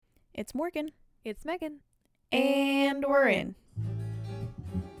It's Morgan. It's Megan. And we're in.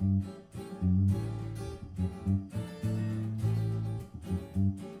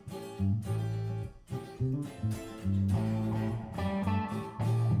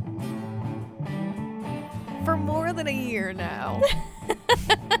 For more than a year now.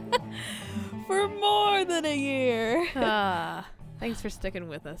 For more than a year. Thanks for sticking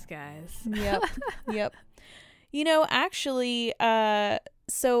with us, guys. Yep. You know, actually,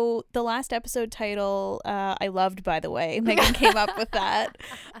 so the last episode title, I loved, by the way. Megan came up with that.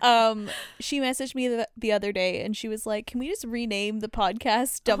 She messaged me the other day and she was like, can we just rename the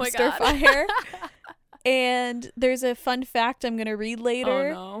podcast Dumpster Fire? And there's a fun fact I'm going to read later.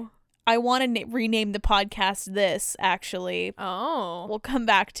 Oh, no. I want to rename the podcast this, actually. Oh. We'll come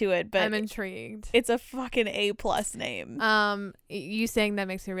back to it, but I'm intrigued. It's a fucking A+ name. You saying that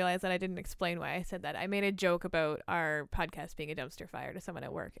makes me realize that I didn't explain why I said that. I made a joke about our podcast being a dumpster fire to someone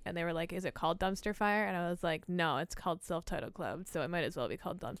at work, and they were like, is it called Dumpster Fire? And I was like, no, it's called Self-Titled Club, so it might as well be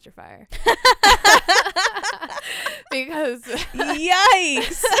called Dumpster Fire. Because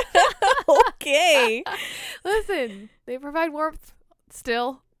yikes. Okay. Listen, they provide warmth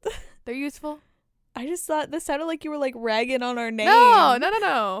still. They're useful. I just thought this sounded like you were like ragging on our name. No,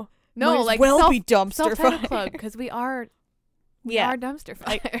 Might as like well be Dumpster Fire Club, because we are Dumpster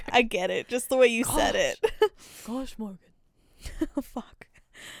Fire. I get it, just the way you said it. Gosh, Morgan. Oh, fuck.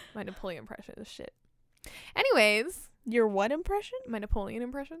 My Napoleon impression is shit. Anyways, your what impression? My Napoleon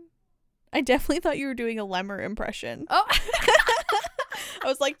impression. I definitely thought you were doing a lemur impression. Oh. I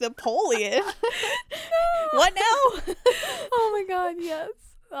was like, Napoleon. What now? Oh my god, yes.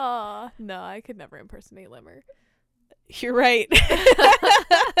 No, I could never impersonate Lemmer. You're right.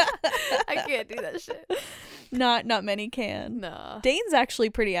 I can't do that shit. Not many can. No. Dane's actually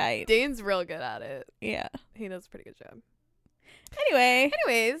pretty aight. Dane's real good at it. Yeah. He does a pretty good job.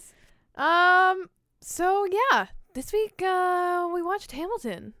 Anyways. So yeah, this week we watched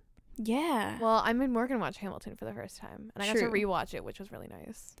Hamilton. Yeah. Well, I made Morgan watch Hamilton for the first time, and I got to rewatch it, which was really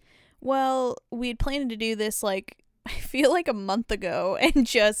nice. Well, we had planned to do this like I feel like a month ago and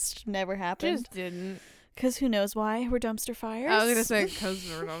just never happened. Just didn't. Because who knows why? We're dumpster fires. I was going to say, because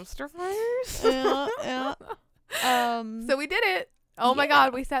we're dumpster fires. Yeah. So we did it. Oh my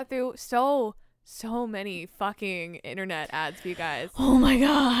god, we sat through so many fucking internet ads for you guys. Oh my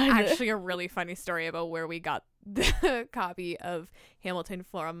god. Actually, a really funny story about where we got the copy of Hamilton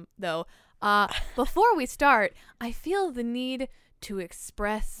from, though. Before we start, I feel the need to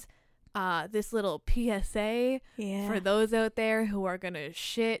express this little PSA for those out there who are gonna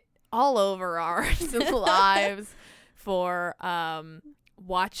shit all over our lives for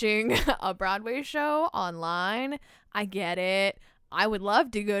watching a Broadway show online. I get it. I would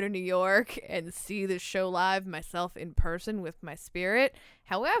love to go to New York and see the show live myself in person with my spirit.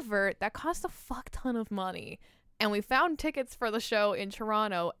 However, that costs a fuck ton of money. And we found tickets for the show in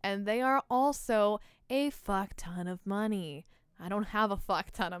Toronto, and they are also a fuck ton of money. I don't have a fuck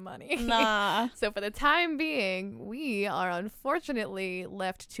ton of money. Nah. So for the time being, we are unfortunately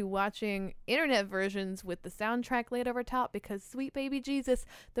left to watching internet versions with the soundtrack laid over top because sweet baby Jesus,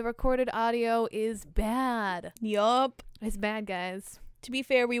 the recorded audio is bad. Yup. It's bad, guys. To be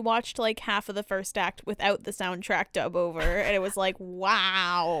fair, we watched like half of the first act without the soundtrack dub over, and it was like,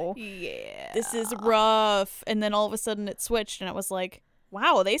 wow. Yeah. This is rough. And then all of a sudden it switched, and it was like,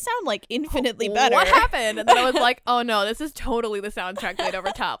 wow, they sound like infinitely better. What happened? And then I was like, oh no, this is totally the soundtrack laid over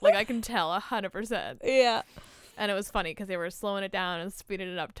top. Like, I can tell 100%. Yeah. And it was funny because they were slowing it down and speeding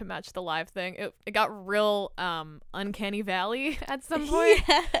it up to match the live thing. It got real Uncanny Valley at some point.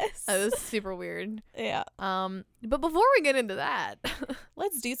 Yes. It was super weird. Yeah. But before we get into that,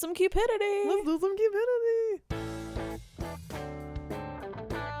 let's do some cupidity. Let's do some cupidity.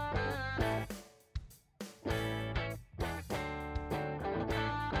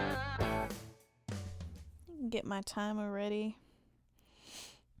 Get my timer ready.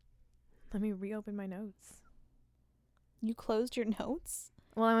 Let me reopen my notes. You closed your notes?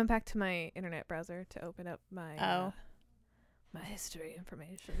 Well, I went back to my internet browser to open up my my history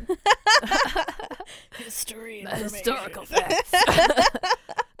information. History information. Historical facts.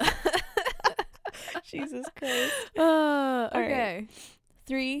 Jesus Christ. Okay. Right.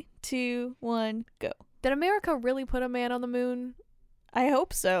 3, 2, 1, go. Did America really put a man on the moon? I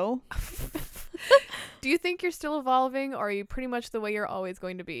hope so. Do you think you're still evolving, or are you pretty much the way you're always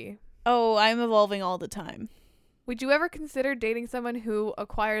going to be? Oh, I'm evolving all the time. Would you ever consider dating someone who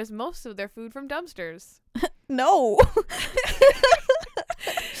acquires most of their food from dumpsters? No.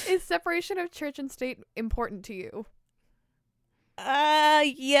 Is separation of church and state important to you?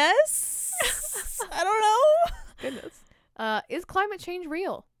 Yes. I don't know. Goodness. Is climate change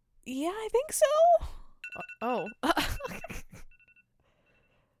real? Yeah, I think so. Oh.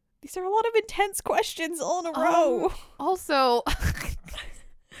 These are a lot of intense questions all in a row. Also,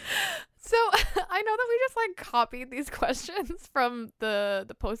 so I know that we just like copied these questions from the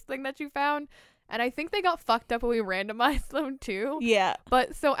post thing that you found, and I think they got fucked up when we randomized them too. Yeah.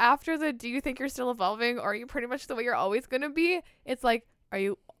 But so after the do you think you're still evolving, or are you pretty much the way you're always gonna be? It's like, are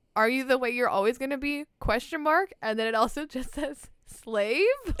you the way you're always gonna be? Question mark. And then it also just says slave.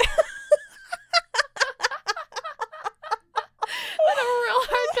 I had a real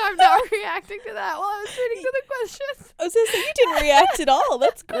hard time not reacting to that while I was reading through the questions. I was gonna say, you didn't react at all.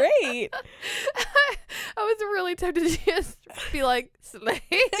 That's great. I was really tempted to just be like, slave.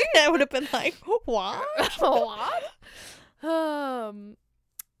 I would have been like, what? What?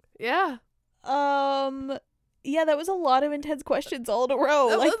 Yeah. Yeah, that was a lot of intense questions all in a row.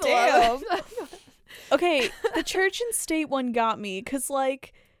 That Like, was a lot damn. of- Okay, the church and state one got me because,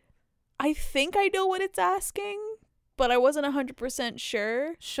 like, I think I know what it's asking, but I wasn't 100%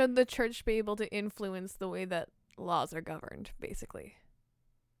 sure. Should the church be able to influence the way that laws are governed, basically?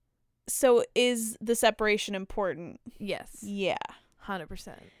 So is the separation important? Yes. Yeah.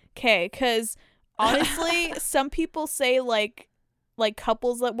 100%. Okay, because honestly, some people say, like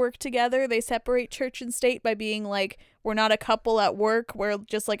couples that work together, they separate church and state by being like, we're not a couple at work, we're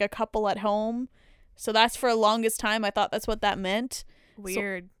just like a couple at home. So that's for the longest time, I thought that's what that meant.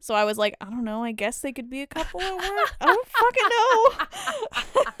 Weird. So I was like, I don't know, I guess they could be a couple at work. I don't fucking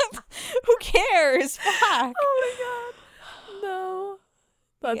know. Who cares? Fuck. Oh my god. No.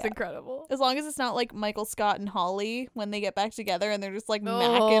 That's Yeah. incredible. As long as it's not like Michael Scott and Holly when they get back together and they're just like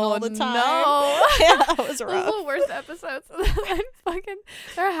macking all the time. No. Yeah, that was Those rough. are the worst episodes. And fucking,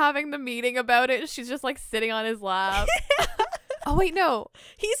 they're having the meeting about it. She's just like sitting on his lap. Oh wait, no.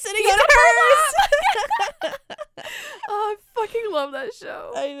 He's sitting He's on on hers. Oh, I fucking love that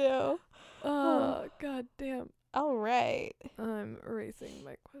show. I know. Oh, god damn. All right. I'm erasing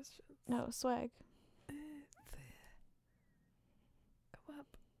my questions. No swag. Go up.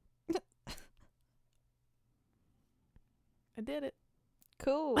 I did it.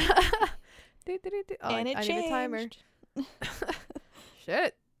 Cool. Do. Oh, And it I need a timer. changed.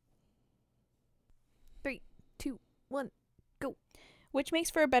 Shit. 3, 2, 1. Which makes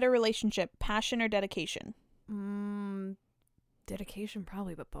for a better relationship, passion or dedication? Dedication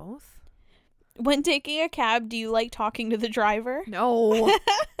probably, but both. When taking a cab, do you like talking to the driver? No.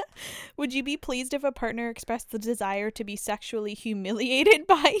 Would you be pleased if a partner expressed the desire to be sexually humiliated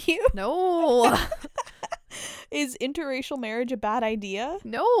by you? No. Is interracial marriage a bad idea?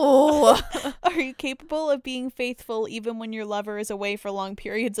 No. Are you capable of being faithful even when your lover is away for long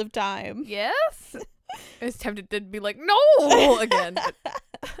periods of time? Yes. I was tempted to be like, no, again.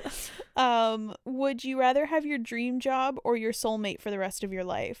 Would you rather have your dream job or your soulmate for the rest of your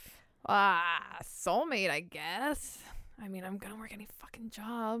life? Soulmate, I guess. I mean, I'm gonna work any fucking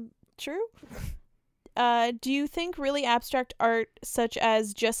job. True. Do you think really abstract art, such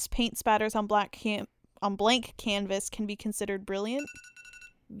as just paint spatters on blank canvas, can be considered brilliant?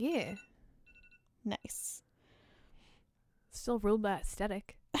 Yeah. Nice. Still ruled by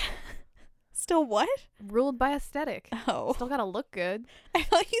aesthetic. Still what? Ruled by aesthetic. Oh. Still gotta look good. I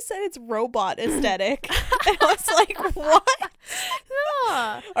thought you said it's robot aesthetic. And I was like, what?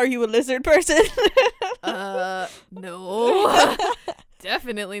 Yeah. Are you a lizard person? No.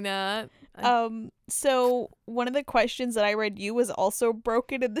 Definitely not. So one of the questions that I read you was also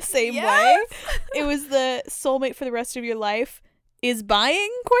broken in the same way. Yes! It was the soulmate for the rest of your life is buying ?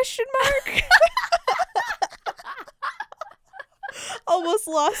 Almost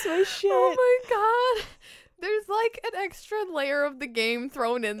lost my shit. Oh my god. There's like an extra layer of the game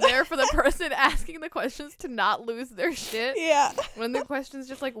thrown in there for the person asking the questions to not lose their shit. Yeah. When the question's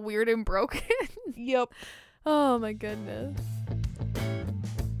just like weird and broken. Yep. Oh my goodness.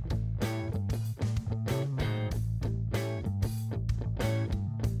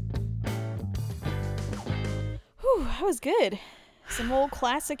 Whew, that was good. Some old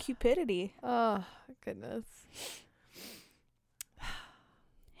classic cupidity. Oh goodness.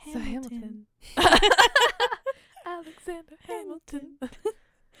 So Hamilton. Alexander Hamilton.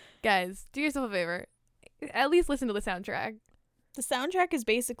 Guys, do yourself a favor. At least listen to the soundtrack. The soundtrack is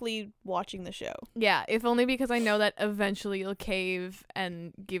basically watching the show. Yeah, if only because I know that eventually you'll cave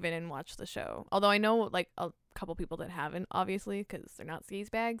and give in and watch the show. Although I know like a couple people that haven't, obviously, because they're not skis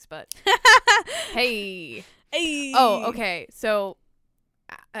bags, but hey. Hey. Oh, okay. So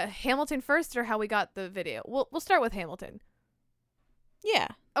Hamilton first, or how we got the video? We'll start with Hamilton. Yeah.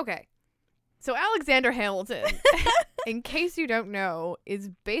 Okay. So Alexander Hamilton, in case you don't know, is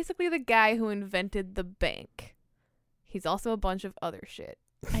basically the guy who invented the bank. He's also a bunch of other shit.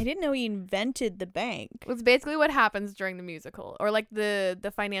 I didn't know he invented the bank. It's basically what happens during the musical, or like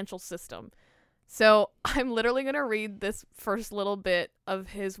the financial system. So I'm literally going to read this first little bit of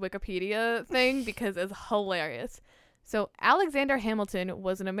his Wikipedia thing because it's hilarious. So Alexander Hamilton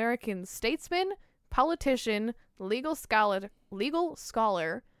was an American statesman, politician, legal scholar,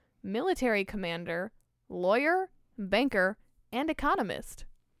 military commander, lawyer, banker, and economist.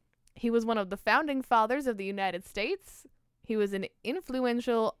 He was one of the founding fathers of the United States. He was an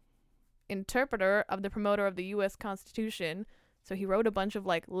influential interpreter of the promoter of the U.S. Constitution. So he wrote a bunch of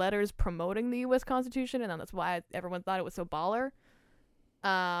like letters promoting the U.S. Constitution, and that's why everyone thought it was so baller.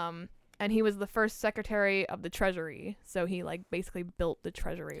 And he was the first Secretary of the Treasury. So he like basically built the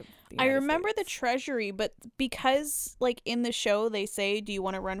Treasury of the United I remember States. the Treasury, but because like in the show they say, "Do you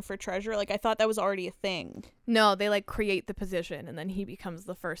want to run for treasurer?" Like I thought that was already a thing. No, they like create the position, and then he becomes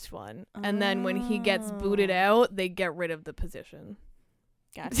the first one. And then when he gets booted out, they get rid of the position.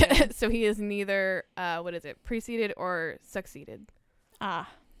 Gotcha. So he is neither preceded or succeeded. Ah.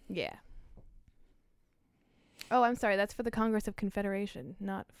 Yeah. Oh, I'm sorry, that's for the Congress of Confederation,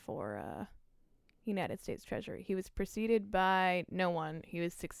 not for United States Treasury. He was preceded by no one. He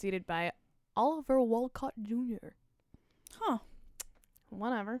was succeeded by Oliver Wolcott Jr. Huh.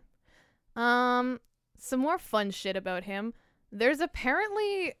 Whatever. Some more fun shit about him. There's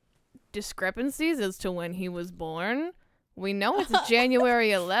apparently discrepancies as to when he was born. We know it's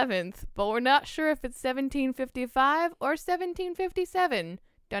January 11th, but we're not sure if it's 1755 or 1757.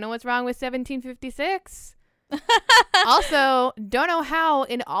 Don't know what's wrong with 1756. Also, don't know how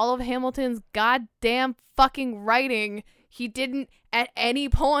in all of Hamilton's goddamn fucking writing he didn't at any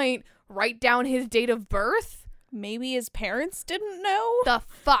point write down his date of birth. Maybe his parents didn't know? The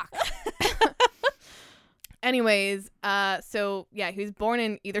fuck? Anyways, so yeah, he was born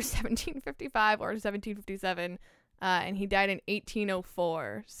in either 1755 or 1757, and he died in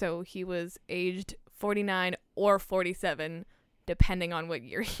 1804. So he was aged 49 or 47, depending on what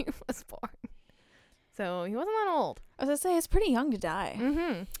year he was born. So he wasn't that old. I was gonna say, it's pretty young to die.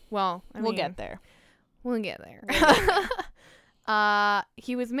 Mm-hmm. Well, We'll get there. We'll get there.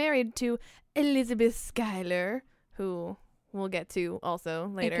 He was married to Elizabeth Schuyler, who we'll get to also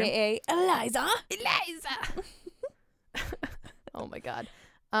later. AKA Eliza. Eliza! Oh my god.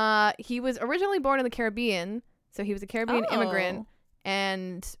 He was originally born in the Caribbean, so he was a Caribbean immigrant,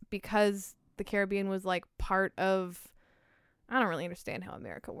 and because the Caribbean was like part of, I don't really understand how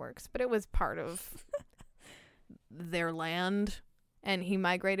America works, but it was part of their land, and he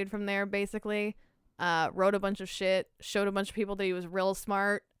migrated from there basically. Wrote a bunch of shit, showed a bunch of people that he was real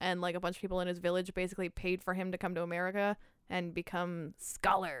smart, and like a bunch of people in his village basically paid for him to come to America and become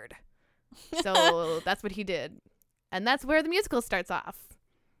scholared. So that's what he did. And that's where the musical starts off,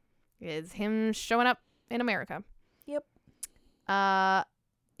 is him showing up in America. Yep.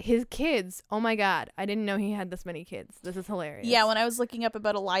 His kids, oh my god, I didn't know he had this many kids. This is hilarious. Yeah, when I was looking up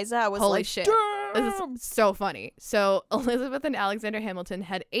about Eliza, I was Holy like, shit. damn! This is so funny. So Elizabeth and Alexander Hamilton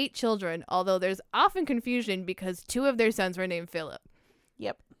had 8 children, although there's often confusion because 2 of their sons were named Philip.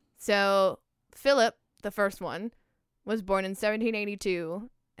 Yep. So Philip, the first one, was born in 1782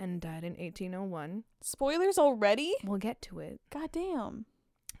 and died in 1801. Spoilers already? We'll get to it. God damn.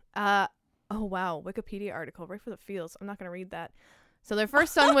 Oh wow, Wikipedia article right for the feels. I'm not going to read that. So their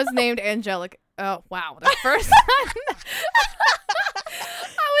first son was named Angelica. Oh wow, their first son.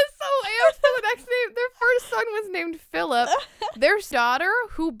 I was so amped for the next name. Their first son was named Philip. Their daughter,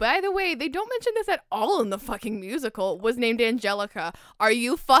 who by the way, they don't mention this at all in the fucking musical, was named Angelica. Are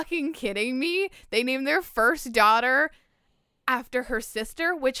you fucking kidding me? They named their first daughter after her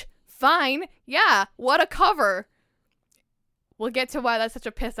sister, which fine. Yeah, what a cover. We'll get to why that's such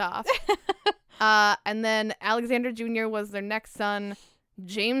a piss off. And then Alexander Jr. was their next son,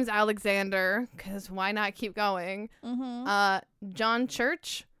 James Alexander, because why not keep going? Mm-hmm. John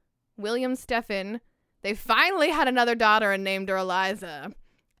Church, William Stephen. They finally had another daughter and named her Eliza.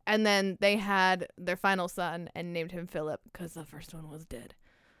 And then they had their final son and named him Philip because the first one was dead.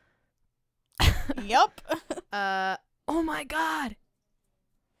 Yep. Oh my god.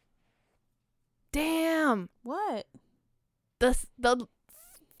 Damn. What?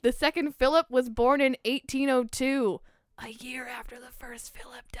 The second Philip was born in 1802, a year after the first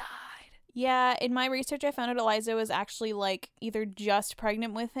Philip died. Yeah, in my research, I found out Eliza was actually like either just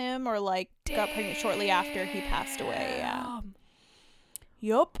pregnant with him or like got pregnant shortly after he passed away. Yeah.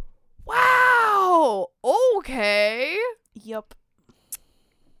 Yup. Wow. Okay. Yup.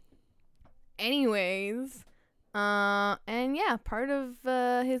 Anyways, and yeah, part of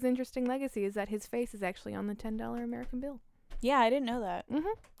his interesting legacy is that his face is actually on the $10 American bill. Yeah, I didn't know that. Mm-hmm.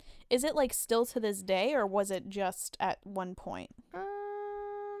 Is it like still to this day, or was it just at one point?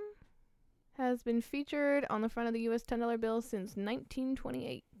 has been featured on the front of the U.S. $10 bill since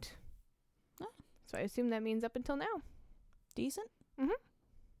 1928. Oh. So I assume that means up until now. Decent. Mm-hmm.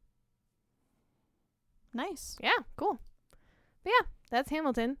 Nice. Yeah, cool. But yeah, that's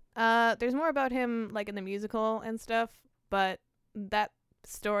Hamilton. There's more about him like in the musical and stuff, but that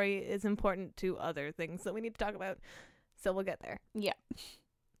story is important to other things that we need to talk about. So we'll get there. Yeah.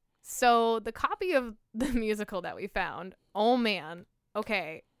 So the copy of the musical that we found, oh man.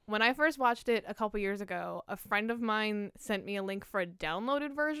 Okay. When I first watched it a couple years ago, a friend of mine sent me a link for a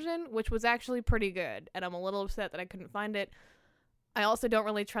downloaded version, which was actually pretty good. And I'm a little upset that I couldn't find it. I also don't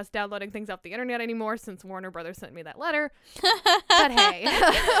really trust downloading things off the internet anymore since Warner Brothers sent me that letter. But hey,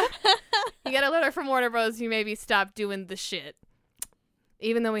 you get a letter from Warner Bros., you maybe stop doing the shit.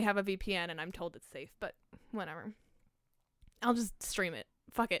 Even though we have a VPN and I'm told it's safe, but whatever. I'll just stream it.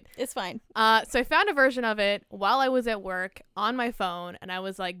 Fuck it. It's fine. So I found a version of it while I was at work on my phone, and I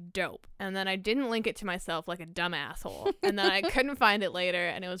was like, dope. And then I didn't link it to myself like a dumb asshole. And then I couldn't find it later,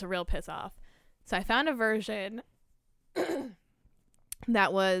 and it was a real piss off. So I found a version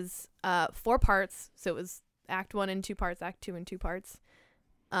that was 4 parts. So it was Act 1 in 2 parts, Act 2 in 2 parts.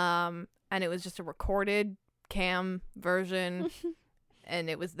 And it was just a recorded cam version. And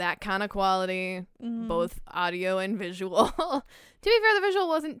it was that kind of quality, both audio and visual. To be fair, the visual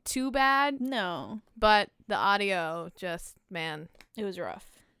wasn't too bad. No. But the audio just, man. It was rough.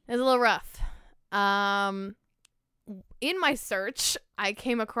 It was a little rough. In my search, I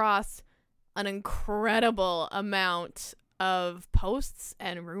came across an incredible amount of posts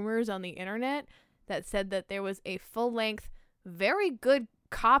and rumors on the internet that said that there was a full-length, very good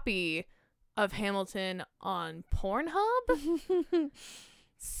copy of Hamilton on Pornhub.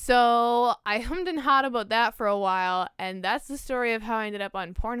 So I hummed and hawed about that for a while, and that's the story of how I ended up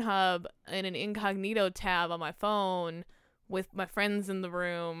on Pornhub in an incognito tab on my phone with my friends in the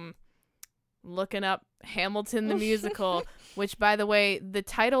room looking up Hamilton the musical, which, by the way, the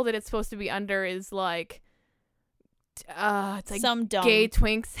title that it's supposed to be under is like it's like some dumb gay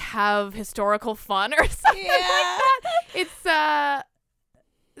twinks have historical fun or something like that. It's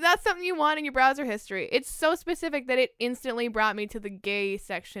that's something you want in your browser history. It's so specific that it instantly brought me to the gay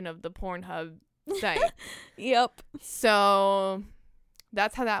section of the Pornhub site. Yep. So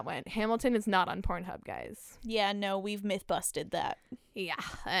that's how that went. Hamilton is not on Pornhub, guys. Yeah, no, we've myth busted that. Yeah,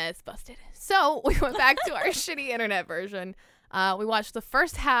 it's busted. So we went back to our shitty internet version. We watched the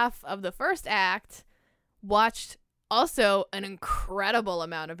first half of the first act, watched also an incredible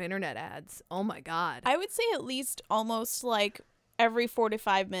amount of internet ads. Oh my God. I would say at least almost like every 4 to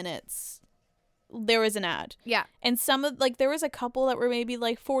 5 minutes there was an ad. Yeah. And some of there was a couple that were maybe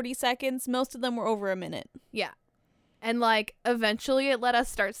like 40 seconds. Most of them were over a minute. Yeah. And like eventually it let us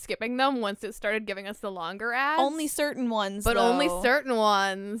start skipping them once it started giving us the longer ads. Only certain ones, But though. only certain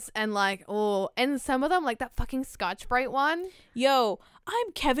ones. And like, and some of them, like that fucking Scotch Brite one. Yo,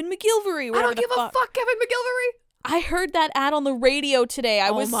 I'm Kevin McGilvery. I don't give a fuck, Kevin McGilvery. I heard that ad on the radio today. I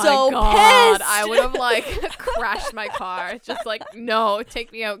was my so God. pissed. I would have like crashed my car. Just like, no,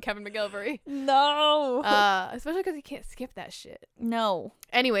 take me out, Kevin McGilvery. No. Especially because you can't skip that shit. No.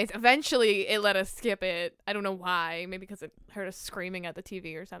 Anyways, eventually it let us skip it. I don't know why. Maybe because it heard us screaming at the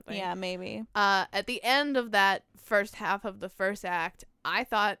TV or something. Yeah, maybe. At the end of that first half of the first act, I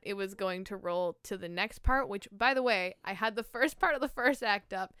thought it was going to roll to the next part, which, by the way, I had the first part of the first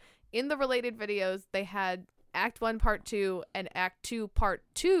act up. In the related videos, they had Act 1 Part 2 and Act 2 Part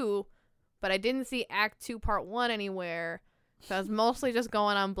 2, but I didn't see Act 2 Part 1 anywhere. So I was mostly just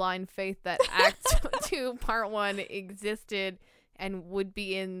going on blind faith that Act 2 Part 1 existed and would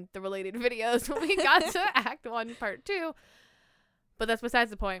be in the related videos when we got to Act 1 Part 2. But that's besides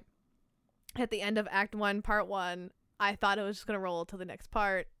the point. At the end of Act 1 Part 1, I thought it was just going to roll to the next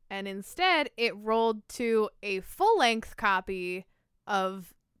part, and instead it rolled to a full-length copy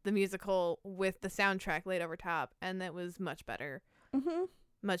of the musical with the soundtrack laid over top, and that was much better. Mm-hmm.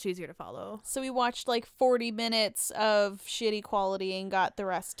 Much easier to follow. So we watched like 40 minutes of shitty quality and got the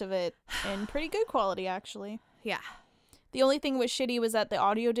rest of it in pretty good quality, actually. Yeah. The only thing was shitty was that the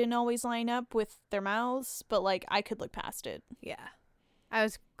audio didn't always line up with their mouths, but like I could look past it. Yeah. I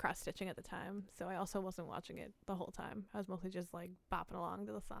was cross-stitching at the time, so I also wasn't watching it the whole time. I was mostly just like bopping along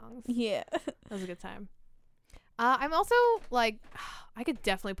to the songs. Yeah. That was a good time. I'm also like, I could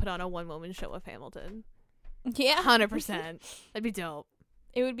definitely put on a one-woman show of Hamilton. Yeah. 100%. That'd be dope.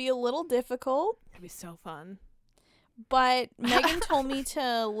 It would be a little difficult. It'd be so fun. But Megan told me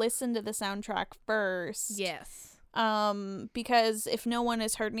to listen to the soundtrack first. Yes. Because if no one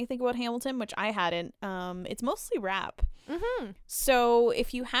has heard anything about Hamilton, which I hadn't, it's mostly rap. Mm-hmm. So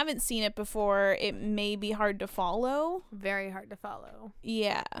if you haven't seen it before, it may be hard to follow. Very hard to follow.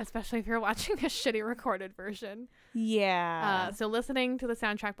 Yeah. Especially if you're watching a shitty recorded version. Yeah. So listening to the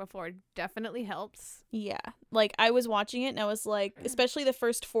soundtrack before definitely helps. Yeah. Like, I was watching it and I was like, especially the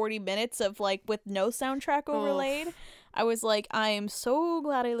first 40 minutes of like with no soundtrack overlaid, I was like, I am so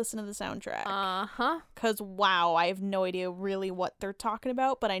glad I listened to the soundtrack. Uh-huh. Because, wow, I have no idea really what they're talking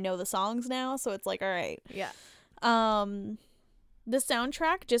about, but I know the songs now, so it's like, all right. Yeah. The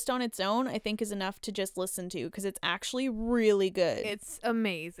soundtrack just on its own, I think, is enough to just listen to because it's actually really good. It's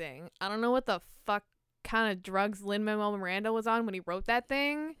amazing. I don't know what the fuck kind of drugs Lin-Manuel Miranda was on when he wrote that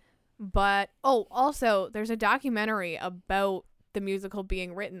thing, but also there's a documentary about the musical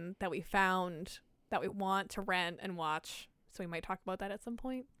being written that we found that we want to rent and watch, so we might talk about that at some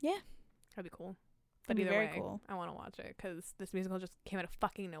point. Yeah, that'd be cool. But that'd be either very way, cool. I want to watch it because this musical just came out of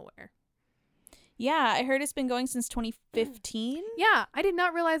fucking nowhere. Yeah, I heard it's been going since 2015. Yeah, I did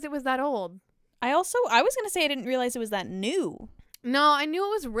not realize it was that old. I was going to say I didn't realize it was that new. No, I knew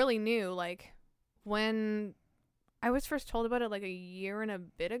it was really new. Like, when I was first told about it like a year and a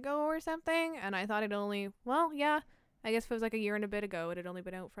bit ago or something, and I thought it only, well, yeah, I guess if it was like a year and a bit ago, it had only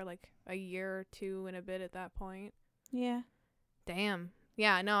been out for like a year or two and a bit at that point. Yeah. Damn.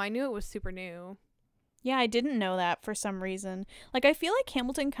 Yeah, no, I knew it was super new. Yeah, I didn't know that for some reason. Like, I feel like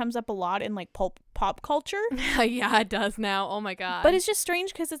Hamilton comes up a lot in, like, pop culture. Yeah, it does now. Oh, my God. But it's just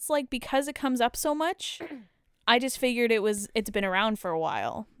strange because it's, like, because it comes up so much, I just figured it's been around for a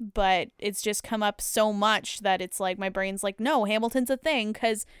while. But it's just come up so much that it's, like, my brain's like, no, Hamilton's a thing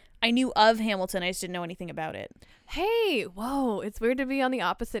because I knew of Hamilton. I just didn't know anything about it. Hey, whoa, it's weird to be on the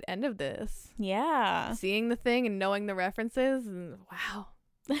opposite end of this. Yeah. Seeing the thing and knowing the references, and wow.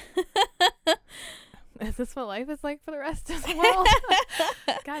 Is this what life is like for the rest of the world?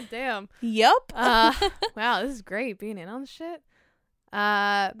 God damn. Yup. Wow, this is great being in on the shit.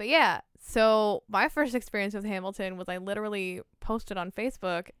 But yeah, so my first experience with Hamilton was I literally posted on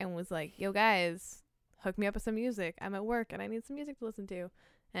Facebook and was like, yo guys, hook me up with some music. I'm at work and I need some music to listen to.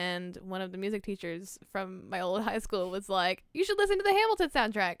 And one of the music teachers from my old high school was like, you should listen to the Hamilton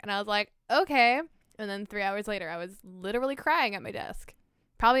soundtrack. And I was like, okay. And then 3 hours later, I was literally crying at my desk.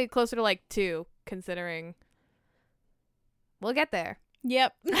 Probably closer to like 2, considering we'll get there.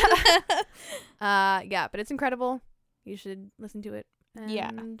 Yep. Yeah, but it's incredible. You should listen to it. And Yeah.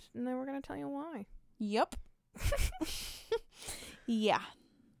 And then we're going to tell you why. Yep. Yeah.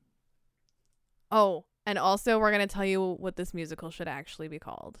 Oh, and also we're going to tell you what this musical should actually be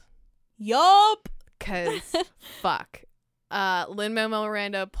called. Yup. Because, fuck. Lin-Manuel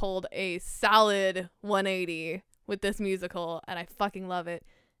Miranda pulled a solid 180 with this musical, and I fucking love it.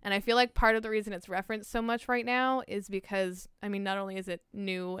 And I feel like part of the reason it's referenced so much right now is because, I mean, not only is it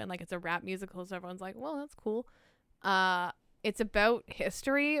new and like it's a rap musical, so everyone's like, well, that's cool. It's about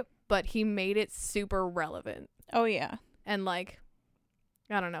history, but he made it super relevant. Oh, yeah. And like,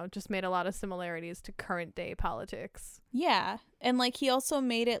 I don't know, just made a lot of similarities to current day politics. Yeah. And like he also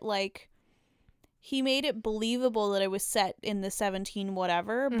made it like he made it believable that it was set in the 17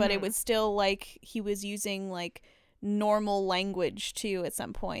 whatever, but it was still like he was using like normal language too at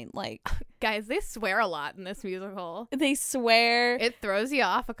some point. Like, guys, they swear a lot in this musical. They swear. It throws you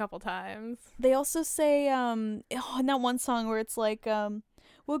off a couple times. They also say in that one song where it's like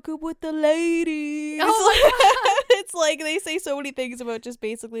woke up with the ladies. Oh It's like they say so many things about just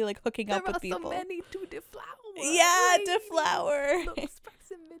basically like hooking up with people. There are so many to deflower. Yeah, deflower. Those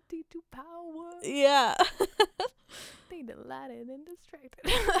proximity to power. Yeah. They delighted and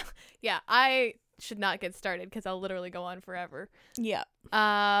distracted. Yeah, I should not get started because I'll literally go on forever. Yeah.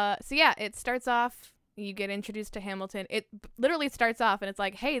 So yeah, it starts off, you get introduced to Hamilton. It literally starts off and it's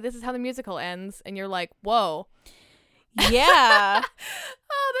like, hey, this is how the musical ends. And you're like, whoa. Yeah.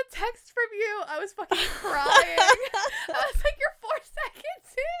 Oh, the text from you. I was fucking crying. I was like, you're 4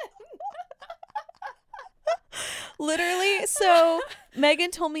 seconds in. Literally. So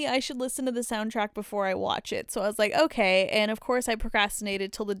Megan told me I should listen to the soundtrack before I watch it. So I was like, okay. And of course I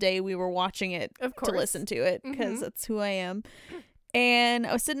procrastinated till the day we were watching it to listen to it because that's who I am. And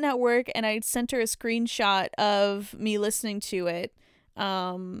I was sitting at work and I sent her a screenshot of me listening to it.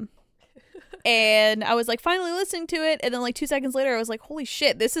 And I was like finally listening to it, and then like 2 seconds later I was like, holy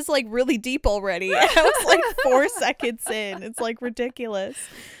shit, this is like really deep already. And I was like 4 seconds in. It's like ridiculous.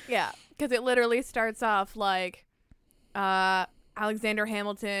 Yeah, because it literally starts off like Alexander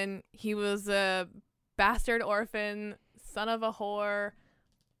Hamilton, he was a bastard orphan, son of a whore,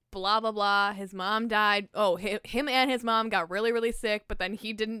 blah blah blah, his mom died. Oh, him and his mom got really really sick, but then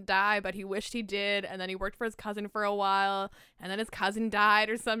he didn't die, but he wished he did, and then he worked for his cousin for a while, and then his cousin died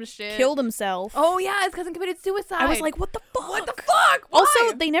or some shit. Killed himself. Oh yeah, his cousin committed suicide. I was like, what the fuck? What the fuck? Why?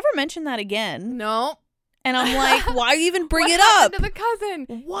 Also, they never mentioned that again. No. And I'm like, why even bring What it happened up? to the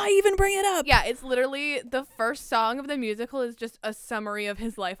cousin? Why even bring it up? Yeah, it's literally the first song of the musical is just a summary of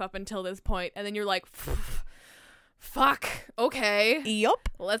his life up until this point, and then you're like, fuck, okay. Yup.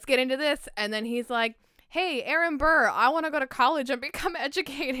 Let's get into this. And then he's like, hey, Aaron Burr, I want to go to college and become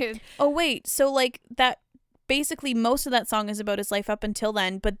educated. Oh, wait. So, like, that basically most of that song is about his life up until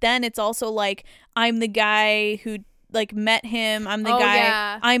then. But then it's also like, I'm the guy who, like, met him. I'm the guy.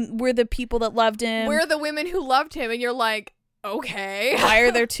 Yeah. We're the people that loved him. We're the women who loved him. And you're like, okay. Why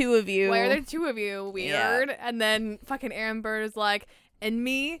are there two of you? Why are there two of you? Weird. Yeah. And then fucking Aaron Burr is like, and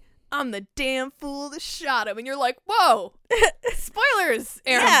me, I'm the damn fool that shot him. And you're like, whoa. Spoilers,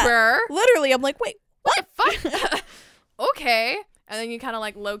 Aaron Burr. Literally, I'm like, wait, what the fuck? Okay. And then you kind of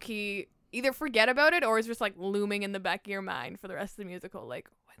like low-key either forget about it or it's just like looming in the back of your mind for the rest of the musical. Like,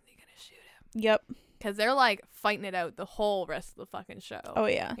 when are they going to shoot him? Yep. Because they're like fighting it out the whole rest of the fucking show. Oh,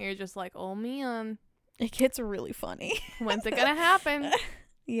 yeah. And you're just like, oh, man. It gets really funny. When's it going to happen?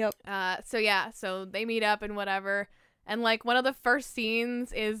 Yep. So they meet up and whatever. And, like, one of the first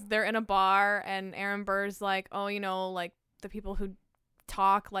scenes is they're in a bar and Aaron Burr's like, oh, you know, like, the people who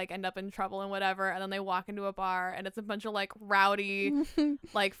talk, like, end up in trouble and whatever. And then they walk into a bar and it's a bunch of, like, rowdy,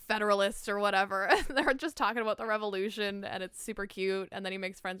 like, Federalists or whatever. They're just talking about the revolution and it's super cute. And then he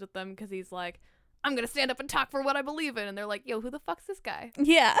makes friends with them because he's like, I'm going to stand up and talk for what I believe in. And they're like, yo, who the fuck's this guy?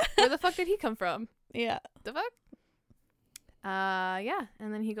 Yeah. Where the fuck did he come from? Yeah. The fuck? Yeah.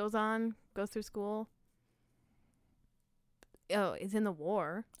 And then he goes through school. Oh, he's in the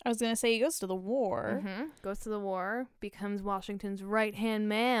war. I was going to say he goes to the war. Mm-hmm. Goes to the war, becomes Washington's right-hand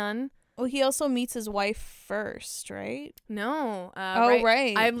man. Well, he also meets his wife first, right? No.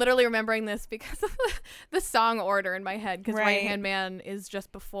 Right. I'm literally remembering this because of the song order in my head because right-hand man is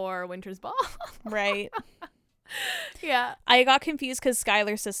just before Winter's Ball. Right. Yeah. I got confused because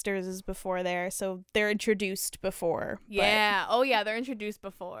Skylar Sisters is before there, so they're introduced before. Yeah. Oh, yeah, they're introduced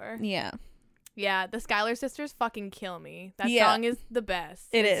before. Yeah. Yeah, the Schuyler Sisters fucking kill me. That song is the best.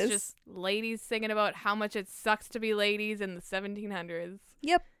 It's just ladies singing about how much it sucks to be ladies in the 1700s.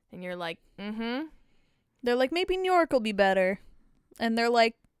 Yep. And you're like, mm-hmm. They're like, maybe New York will be better. And they're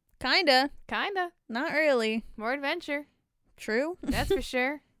like, kinda. Kinda. Not really. More adventure. True. That's for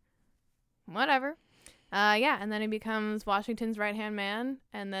sure. Whatever. Yeah, and then he becomes Washington's right-hand man.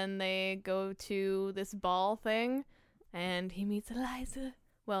 And then they go to this ball thing. And he meets Eliza.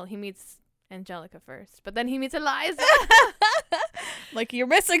 Well, he meets Angelica first, but then he meets Eliza. Like, you're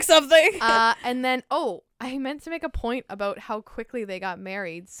missing something. And then, I meant to make a point about how quickly they got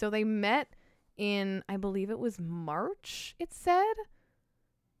married. So they met in, I believe it was March, it said.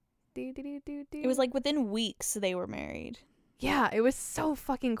 It was like within weeks they were married. Yeah, it was so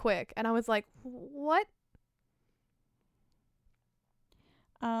fucking quick. And I was like, what?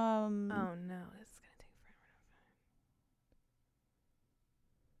 Oh no, this is going to take forever.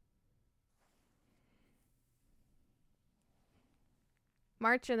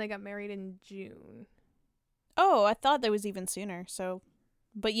 March, and they got married in June. Oh, I thought that was even sooner. So,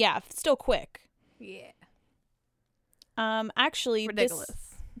 but yeah, still quick. Yeah. Actually, ridiculous.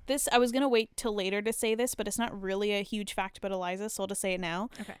 This I was gonna wait till later to say this, but it's not really a huge fact about Eliza, so I'll just say it now.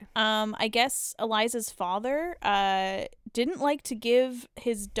 Okay. I guess Eliza's father didn't like to give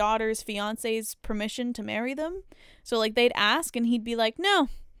his daughter's fiancés permission to marry them. So like they'd ask and he'd be like, no.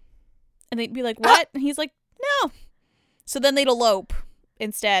 And they'd be like, what? And he's like, no. So then they'd elope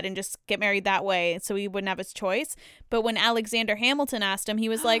instead and just get married that way, so he wouldn't have his choice. But when Alexander Hamilton asked him, he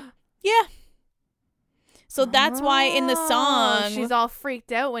was like, yeah. So that's why in the song she's all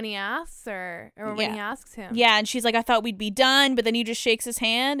freaked out when he asks her, or when he asks him. Yeah, and she's like, I thought we'd be done, but then he just shakes his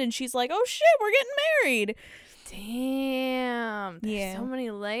hand and she's like, oh shit, we're getting married. Damn. There's so many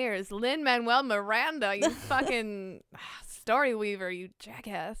layers. Lin-Manuel Miranda, you fucking story weaver, you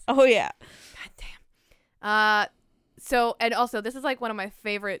jackass. Oh yeah. God damn. So, and also, this is like one of my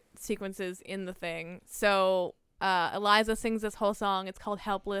favorite sequences in the thing. So, Eliza sings this whole song. It's called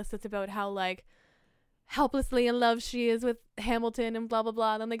Helpless. It's about how, like, helplessly in love she is with Hamilton and blah, blah,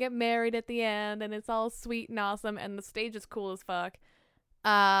 blah. And then they get married at the end, and it's all sweet and awesome, and the stage is cool as fuck.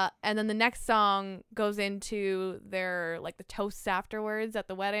 And then the next song goes into their, like, the toasts afterwards at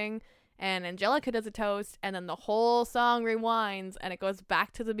the wedding. And Angelica does a toast, and then the whole song rewinds, and it goes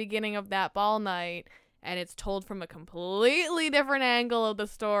back to the beginning of that ball night. And it's told from a completely different angle of the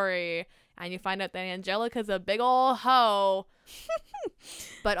story. And you find out that Angelica's a big ol' hoe.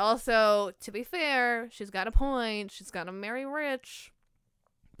 But also, to be fair, she's got a point. She's got to marry rich.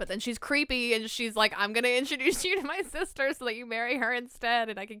 But then she's creepy and she's like, I'm going to introduce you to my sister so that you marry her instead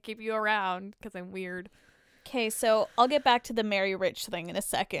and I can keep you around because I'm weird. Okay, so I'll get back to the Mary Rich thing in a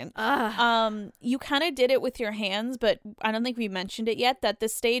second. You kind of did it with your hands, but I don't think we mentioned it yet, that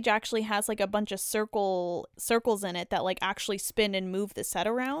this stage actually has like a bunch of circles in it that like actually spin and move the set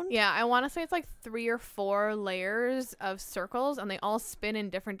around. Yeah, I want to say it's like 3 or 4 layers of circles and they all spin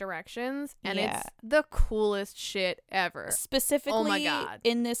in different directions and it's the coolest shit ever. Specifically, oh my God,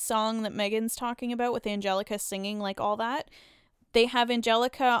 in this song that Megan's talking about with Angelica singing like all that, they have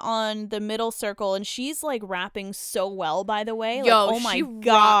Angelica on the middle circle, and she's like rapping so well, by the way. Yo, like, oh my she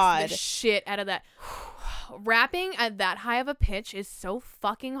God. Rocks the shit out of that. Rapping at that high of a pitch is so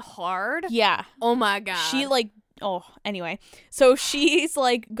fucking hard. Yeah. Oh my God. She like, anyway. So she's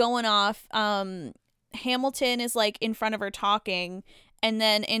like going off. Hamilton is like in front of her talking, and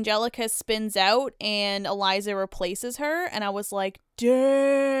then Angelica spins out and Eliza replaces her, and I was like,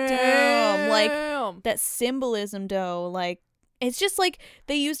 damn. Like, that symbolism though, like, it's just like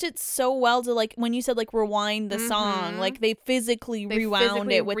they used it so well to like when you said like rewind the song, like they physically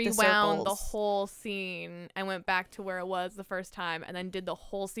rewound it with the circles. The whole scene and went back to where it was the first time and then did the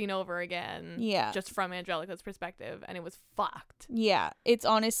whole scene over again. Yeah. Just from Angelica's perspective, and it was fucked. Yeah. It's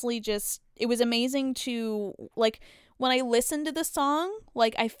honestly just, it was amazing to like when I listened to the song,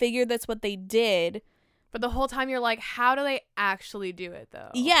 like I figured that's what they did. But the whole time you're like, how do they actually do it, though?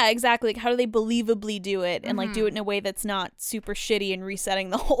 Yeah, exactly. Like, how do they believably do it and, like, do it in a way that's not super shitty and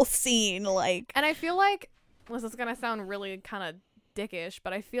resetting the whole scene? Like, and I feel like, this is going to sound really kind of dickish,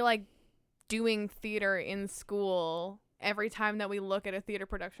 but I feel like doing theater in school, every time that we look at a theater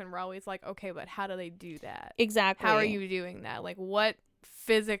production, we're always like, okay, but how do they do that? Exactly. How are you doing that? Like, what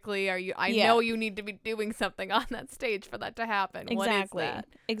physically are you? I know you need to be doing something on that stage for that to happen. Exactly. What is that?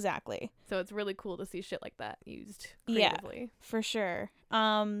 Exactly. So it's really cool to see shit like that used creatively. Yeah, for sure.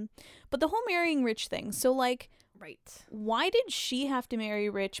 But the whole marrying rich thing. So like, right? Why did she have to marry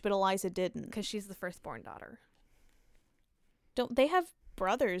rich, but Eliza didn't? Because she's the firstborn daughter. Don't they have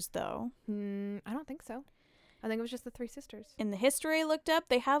brothers though? I don't think so. I think it was just the 3 sisters. In the history I looked up,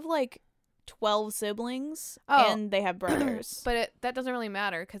 they have like 12 siblings and they have brothers. But that doesn't really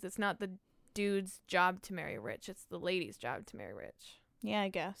matter because it's not the dude's job to marry rich. It's the lady's job to marry rich. Yeah, I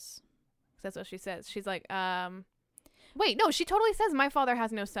guess. That's what she says. She's like, wait, no, she totally says my father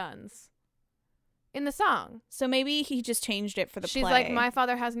has no sons in the song. So maybe he just changed it for the She's play. like, my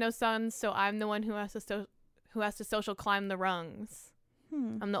father has no sons, so I'm the one who has to social climb the rungs.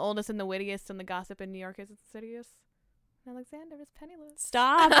 I'm the oldest and the wittiest, and the gossip in New York is insidious. Alexander is penniless.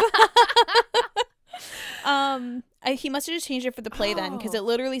 Stop. He must have just changed it for the play then, because it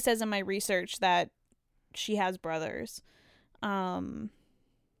literally says in my research that she has brothers.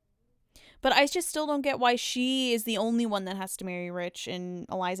 But I just still don't get why she is the only one that has to marry rich and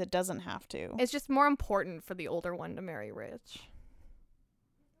Eliza doesn't have to. It's just more important for the older one to marry rich.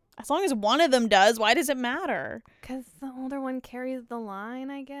 As long as one of them does, why does it matter? Because the older one carries the line,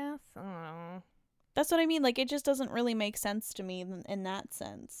 I guess. I don't know. That's what I mean. Like, it just doesn't really make sense to me in that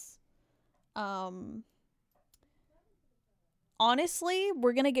sense. Honestly,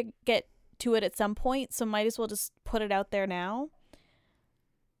 we're going to get to it at some point, so might as well just put it out there now.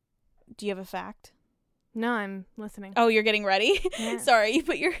 Do you have a fact? No, I'm listening. Oh, you're getting ready? Yeah. Sorry, you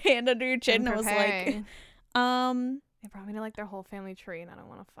put your hand under your chin and I was like... They brought me to like their whole family tree and I don't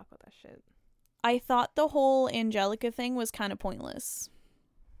want to fuck with that shit. I thought the whole Angelica thing was kind of pointless.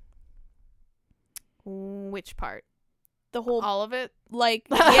 Which part? The whole... All of it? Like,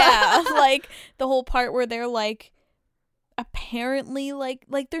 yeah. Like, the whole part where they're like... Apparently, like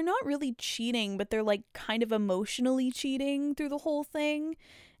they're not really cheating, but they're like kind of emotionally cheating through the whole thing.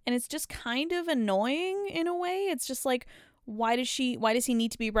 And it's just kind of annoying in a way. It's just like, why does he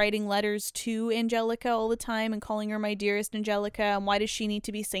need to be writing letters to Angelica all the time and calling her my dearest Angelica? And why does she need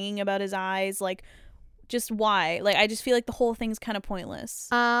to be singing about his eyes? Like, just why? Like, I just feel like the whole thing's kind of pointless.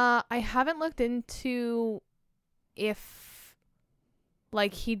 I haven't looked into if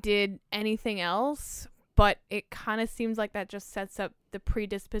like he did anything else, but it kind of seems like that just sets up the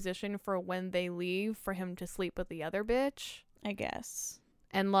predisposition for when they leave for him to sleep with the other bitch, I guess.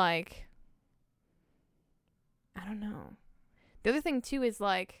 And like, I don't know. The other thing too is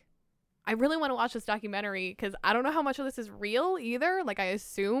like, I really want to watch this documentary because I don't know how much of this is real either. Like, I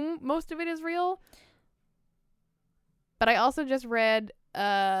assume most of it is real. But I also just read,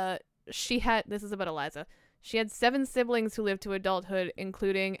 this is about Eliza. She had 7 siblings who lived to adulthood,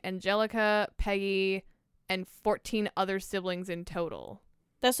 including Angelica, Peggy, and 14 other siblings in total.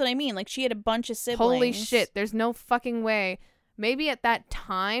 That's what I mean. Like, she had a bunch of siblings. Holy shit. There's no fucking way. maybe at that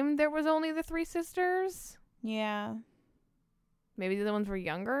time there was only the 3 sisters. Yeah. Maybe the other ones were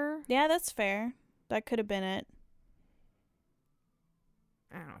younger. Yeah, that's fair. That could have been it.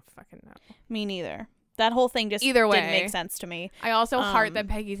 I don't fucking know. Me neither. That whole thing just Either way, didn't make sense to me. I also heart that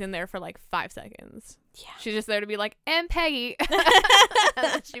Peggy's in there for like 5 seconds. Yeah. She's just there to be like, and Peggy. And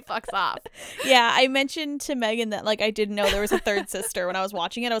then she fucks off. Yeah, I mentioned to Megan that like I didn't know there was a third sister when I was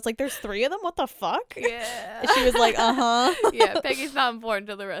watching it. I was like, there's 3 of them? What the fuck? Yeah. And she was like, uh-huh. Yeah, Peggy's not important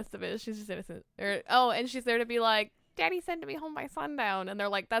to the rest of it. She's just innocent. And she's there to be like, Daddy said to be home by sundown. And they're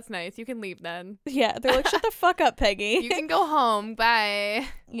like, that's nice. You can leave then. Yeah, they're like, shut the fuck up, Peggy. You can go home. Bye.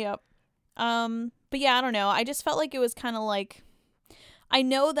 Yep. But yeah, I don't know. I just felt like it was kind of like, I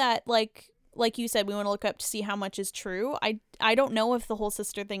know that like you said, we want to look up to see how much is true. I don't know if the whole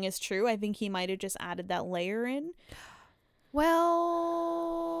sister thing is true. I think he might have just added that layer in.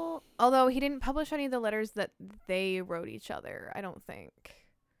 Well, although he didn't publish any of the letters that they wrote each other, I don't think.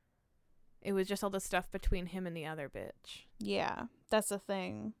 It was just all the stuff between him and the other bitch. Yeah, that's the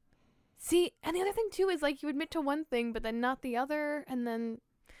thing. See, and the other thing too is like you admit to one thing, but then not the other, and then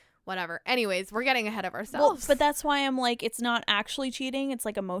whatever. Anyways, we're getting ahead of ourselves. Well, but that's why I'm like, it's not actually cheating. It's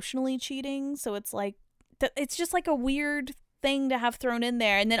like emotionally cheating. So it's like, it's just like a weird thing to have thrown in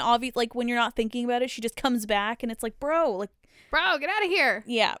there. And then obviously, like when you're not thinking about it, she just comes back and it's like, bro, get out of here.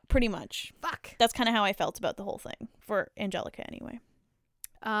 Yeah, pretty much. Fuck. That's kind of how I felt about the whole thing for Angelica anyway.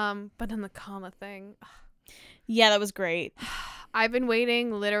 But then the comma thing. Yeah, that was great. I've been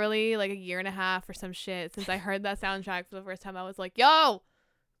waiting literally like a year and a half or some shit since I heard that soundtrack for the first time. I was like, yo,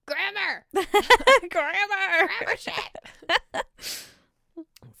 grammar. Grammar shit.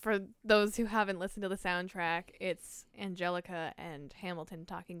 For those who haven't listened to the soundtrack, it's Angelica and Hamilton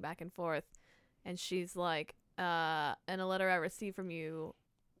talking back and forth. And she's like, in a letter I received from you,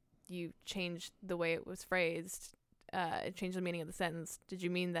 you changed the way it was phrased. It changed the meaning of the sentence. Did you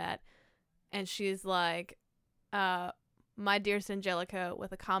mean that? And she's like, my dearest Angelica,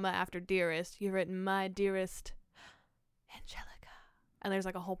 with a comma after dearest. You've written my dearest Angelica. And there's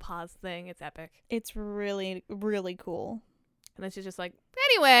like a whole pause thing. It's epic. It's really, really cool. And then she's just like,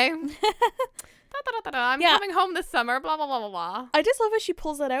 anyway, I'm coming home this summer, blah, blah, blah, blah, blah. I just love how she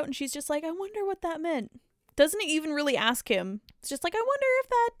pulls that out and she's just like, I wonder what that meant. Doesn't even really ask him. It's just like, I wonder if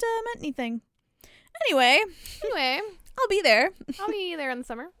that meant anything. Anyway, I'll be there. I'll be there in the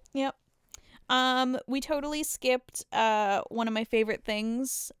summer. Yep. We totally skipped one of my favorite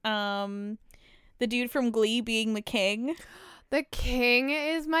things. The dude from Glee being the king. The king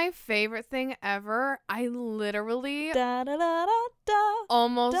is my favorite thing ever. I literally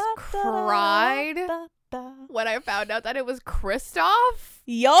almost cried when I found out that it was Kristoff.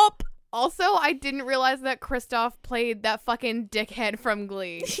 Yup. Also, I didn't realize that Kristoff played that fucking dickhead from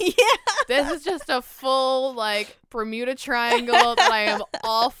Glee. Yeah. This is just a full, like, Bermuda Triangle that I am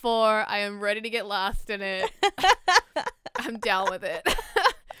all for. I am ready to get lost in it. I'm down with it.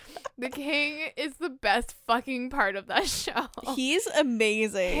 The king is the best fucking part of that show. He's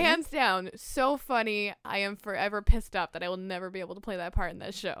amazing. Hands down. So funny. I am forever pissed off that I will never be able to play that part in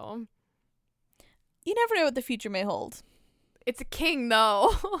that show. You never know what the future may hold. It's a king,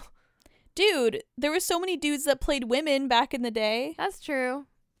 though. Dude, there were so many dudes that played women back in the day. That's true.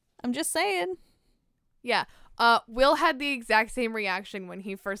 I'm just saying. Yeah. Will had the exact same reaction when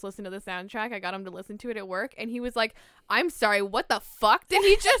he first listened to the soundtrack. I got him to listen to it at work, and he was like, I'm sorry, what the fuck did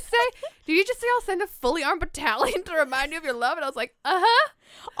he just say? Did you just say I'll send a fully armed battalion to remind you of your love? And I was like, uh-huh.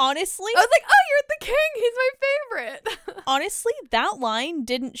 Honestly? I was like, oh, you're the king. He's my favorite. Honestly, that line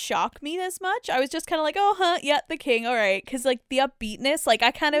didn't shock me as much. I was just kind of like, oh, huh, yeah, the king, all right. Because, like, the upbeatness, like,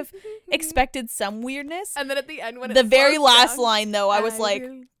 I kind of expected some weirdness. And then at the end, when the very last line, though, I was like,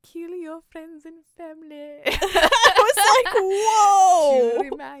 will kill your friends and family. I was like, whoa. To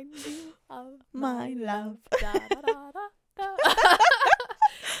remind you of my love. Da, da, da, da, da.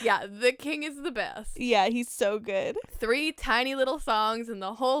 Yeah, the king is the best. Yeah, he's so good. 3 tiny little songs in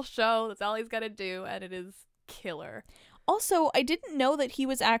the whole show. That's all he's got to do, and it is killer. Also, I didn't know that he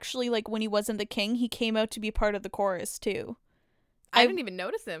was actually, like, when he wasn't the king, he came out to be part of the chorus, too. I didn't even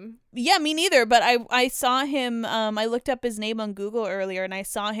notice him. Yeah, me neither, but I saw him, I looked up his name on Google earlier, and I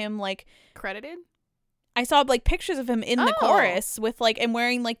saw him, like... Credited? I saw, like, pictures of him in the chorus with, like, and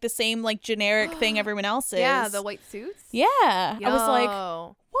wearing, like, the same, like, generic thing everyone else is. Yeah, the white suits? Yeah. Yo. I was like,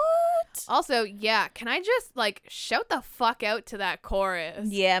 what? Also, yeah, can I just, like, shout the fuck out to that chorus?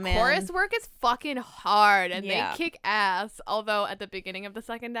 Yeah, man. Chorus work is fucking hard, and Yeah. they kick ass. Although, at the beginning of the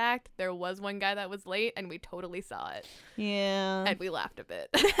second act, there was one guy that was late, and we totally saw it. Yeah. And we laughed a bit.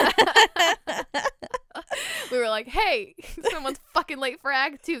 We were like, hey, someone's fucking late for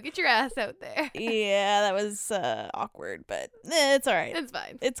Act 2. Get your ass out there. Yeah, that was awkward, but it's all right. It's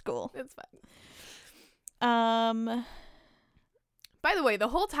fine. It's cool. It's fine. By the way, the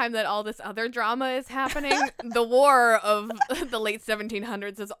whole time that all this other drama is happening, the war of the late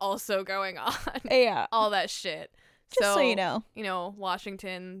 1700s is also going on. Yeah. All that shit. Just so you know. You know,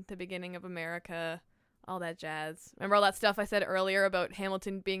 Washington, the beginning of America, all that jazz. Remember all that stuff I said earlier about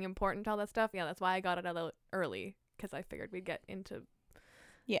Hamilton being important, all that stuff? Yeah, that's why I got it out early, because I figured we'd get into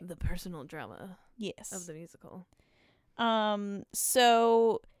the personal drama of the musical.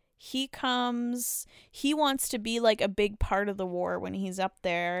 So he wants to be like a big part of the war when he's up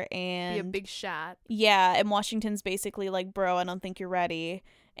there and be a big shot. Yeah, and Washington's basically like, bro, I don't think you're ready.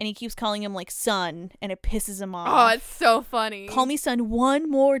 And he keeps calling him like son, and it pisses him off. Oh, it's so funny. Call me son one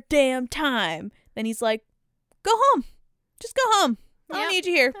more damn time. Then he's like, go home. Just go home. I don't need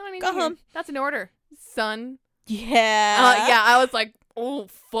you here. Go home. That's an order, son. Yeah. Yeah, I was like, oh,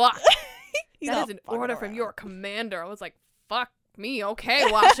 fuck. That is an order around. from your commander. I was like, fuck me, okay,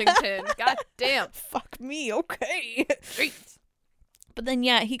 Washington. God damn. Fuck me, okay. But then,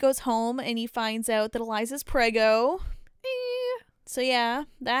 yeah, he goes home and he finds out that Eliza's preggo. So, yeah,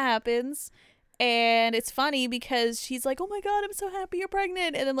 that happens. And it's funny because she's like, oh my God, I'm so happy you're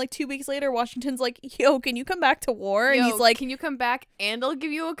pregnant. And then like 2 weeks later, Washington's like, yo, can you come back to war? And he's like, can you come back and I'll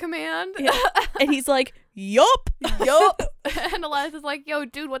give you a command? Yeah. And he's like, yup. And Eliza's like, yo,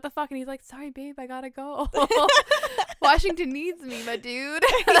 dude, what the fuck? And he's like, sorry, babe, I gotta go. Washington needs me, my dude.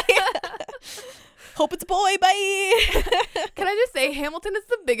 Hope it's a boy, bye. Can I just say, Hamilton is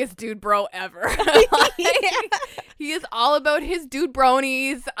the biggest dude bro ever. He is all about his dude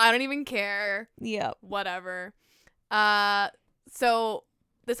bronies. I don't even care. Yep. Whatever. So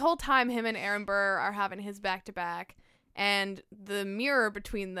this whole time, him and Aaron Burr are having his back-to-back, and the mirror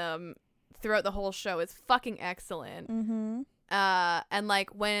between them throughout the whole show is fucking excellent. Mm-hmm. And like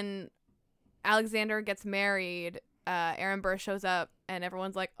when Alexander gets married, Aaron Burr shows up and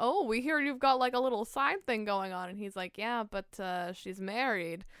everyone's like, oh, we hear you've got like a little side thing going on. And he's like, yeah, but she's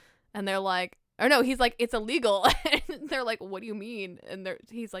married. And they're like, or no, he's like, it's illegal. And they're like, what do you mean? And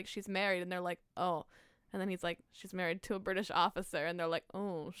he's like, she's married. And they're like, oh. And then he's like, she's married to a British officer. And they're like,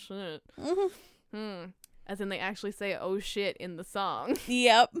 oh, shit. Mm-hmm. As in they actually say, oh, shit in the song.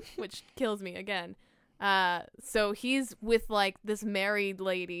 Yep. Which kills me again. So he's with like this married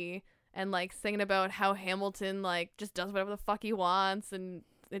lady and like singing about how Hamilton like just does whatever the fuck he wants and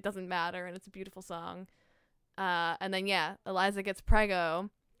it doesn't matter and it's a beautiful song. And then yeah, Eliza gets preggo.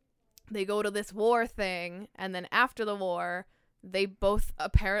 They go to this war thing, and then after the war, they both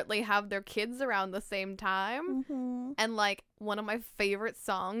apparently have their kids around the same time. Mm-hmm. And like one of my favorite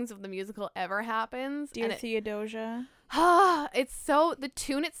songs of the musical ever happens. Dear Theodosia. It's so, the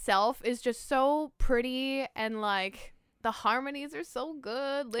tune itself is just so pretty and like the harmonies are so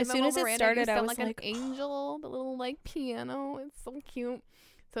good. As soon as it started, I was like an angel. The little like piano, it's so cute.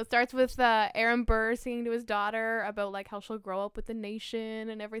 So it starts with Aaron Burr singing to his daughter about like how she'll grow up with the nation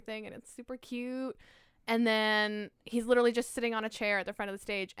and everything, and it's super cute. And then he's literally just sitting on a chair at the front of the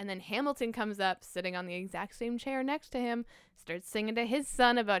stage, and then Hamilton comes up sitting on the exact same chair next to him, starts singing to his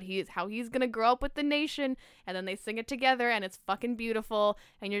son about how he's gonna grow up with the nation, and then they sing it together, and it's fucking beautiful,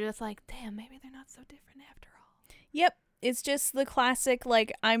 and you're just like, damn, maybe they're not so different after all. Yep. It's just the classic,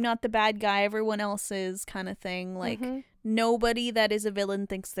 like, I'm not the bad guy, everyone else is kind of thing. Like, nobody that is a villain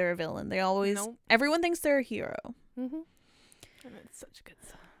thinks they're a villain. They always, everyone thinks they're a hero. Mm-hmm. And it's such a good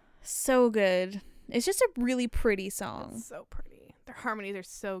song. So good. It's just a really pretty song. It's so pretty. Their harmonies are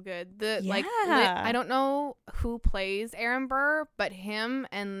so good. I don't know who plays Aaron Burr, but him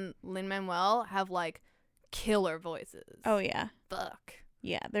and Lin-Manuel have, like, killer voices. Oh, yeah. Fuck.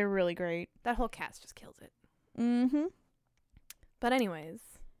 Yeah, they're really great. That whole cast just kills it. Mm-hmm. But anyways,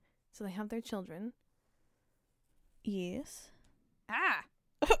 so they have their children. Yes. Ah!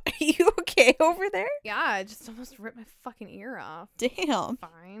 Are you okay over there? Yeah, I just almost ripped my fucking ear off. Damn.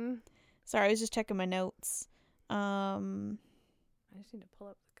 Fine. Sorry, I was just checking my notes. I just need to pull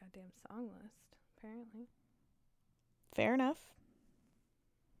up the goddamn song list, apparently. Fair enough.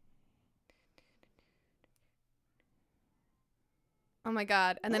 Oh my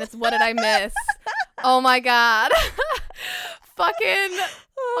god. And then it's What Did I Miss? Oh my god. Fucking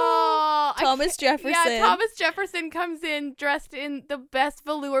Thomas Jefferson. Yeah, Thomas Jefferson comes in dressed in the best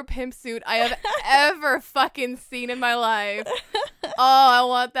velour pimp suit I have ever fucking seen in my life. Oh, I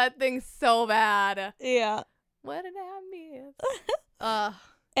want that thing so bad. Yeah. What did I miss?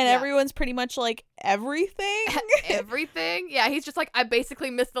 And everyone's pretty much like, everything? Everything? Yeah, he's just like, I basically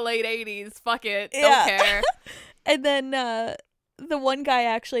missed the late 80s. Fuck it. Yeah. Don't care. And then the one guy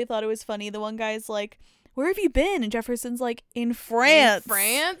actually thought it was funny. The one guy's like, where have you been? And Jefferson's like, in France. In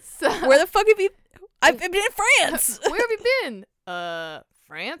France? Where the fuck have you? I've been in France. Where have you been?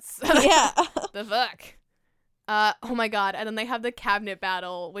 France? Yeah. The fuck? Oh my god. And then they have the cabinet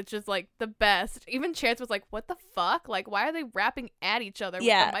battle, which is like the best. Even Chance was like, what the fuck? Like, why are they rapping at each other with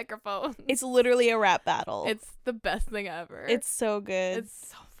the microphone? It's literally a rap battle. It's the best thing ever. It's so good. It's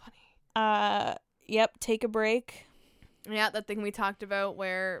so funny. Yep, take a break. Yeah, that thing we talked about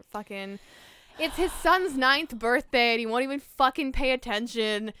where fucking it's his son's 9th birthday and he won't even fucking pay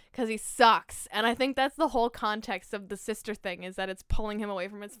attention because he sucks. And I think that's the whole context of the sister thing, is that it's pulling him away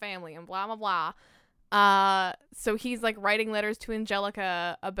from his family and blah, blah, blah. So he's like writing letters to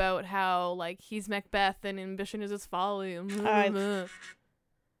Angelica about how like he's Macbeth and ambition is his folly.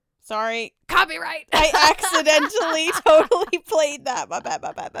 Sorry. Copyright. I accidentally totally played that. My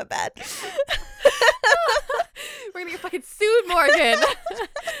bad. We're gonna get fucking sued, Morgan.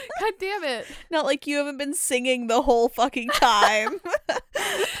 God damn it. Not like you haven't been singing the whole fucking time.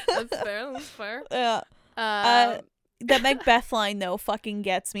 That's fair. Yeah. That Macbeth line though fucking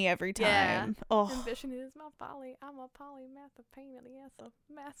gets me every time. Yeah. Oh. Ambition is my folly. I'm a polymath of pain in the ass of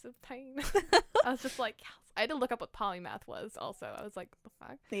massive pain. I was just like, yes. I had to look up what polymath was also. I was like, what the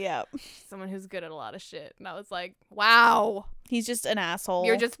fuck? Yeah. Someone who's good at a lot of shit. And I was like, wow. He's just an asshole.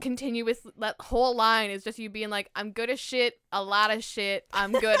 You're just continuous. That whole line is just you being like, I'm good at shit, a lot of shit,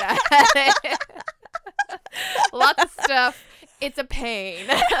 I'm good at it. Lots of stuff. It's a pain.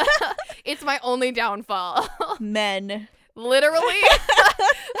 It's my only downfall. Men. Literally.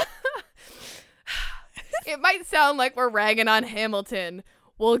 It might sound like we're ragging on Hamilton.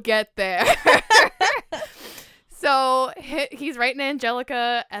 We'll get there. So he's writing to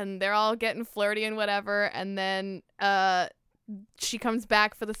Angelica and they're all getting flirty and whatever. And then she comes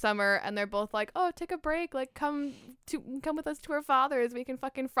back for the summer and they're both like, oh, take a break. Like, come with us to our father's. We can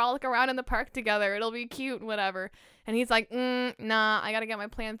fucking frolic around in the park together. It'll be cute and whatever. And he's like, nah, I got to get my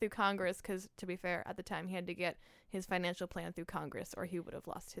plan through Congress. Because to be fair, at the time he had to get his financial plan through Congress or he would have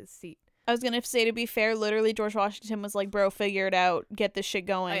lost his seat. I was going to say, to be fair, literally George Washington was like, bro, figure it out. Get this shit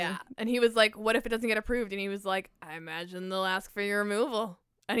going. Oh, yeah. And he was like, what if it doesn't get approved? And he was like, I imagine they'll ask for your removal.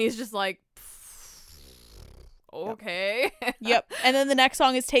 And he's just like, okay. Yep. And then the next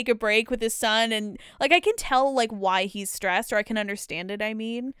song is Take a Break with his son. And like, I can tell like why he's stressed, or I can understand it, I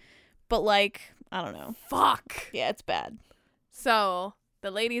mean. But like, I don't know. Fuck. Yeah, it's bad. So the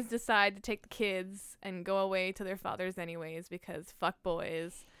ladies decide to take the kids and go away to their fathers anyways because fuck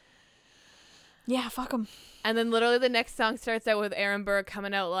boys. Yeah, fuck them. And then literally the next song starts out with Aaron Burr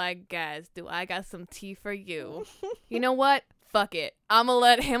coming out like, guys, do I got some tea for you? You know what? Fuck it. I'm gonna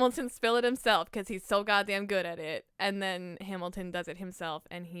let Hamilton spill it himself because he's so goddamn good at it. And then Hamilton does it himself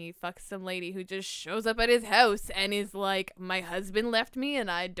and he fucks some lady who just shows up at his house and is like, my husband left me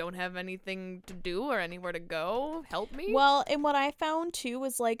and I don't have anything to do or anywhere to go. Help me. Well, and what I found too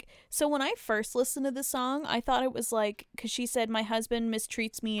was like, so when I first listened to the song, I thought it was like, because she said, my husband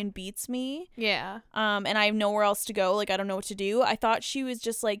mistreats me and beats me. Yeah. And I have nowhere else to go. Like, I don't know what to do. I thought she was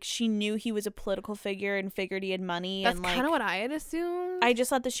just like, she knew he was a political figure and figured he had money. That's and like, kind of what I had assumed. I just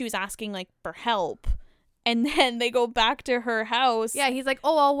thought that she was asking like for help. And then they go back to her house. Yeah, he's like,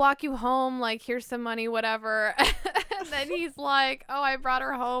 oh, I'll walk you home. Like, here's some money, whatever. And then he's like, oh, I brought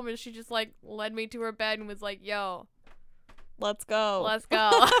her home. And she just, like, led me to her bed and was like, yo. Let's go. Let's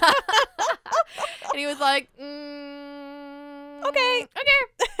go. And he was like, okay.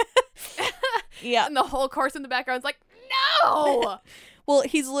 Yeah. And the whole chorus in the background's like, no. Well,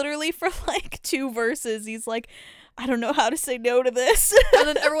 he's literally for, like, 2 verses. He's like, I don't know how to say no to this. And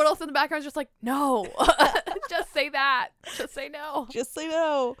then everyone else in the background's just like, no. Just say that. Just say no. Just say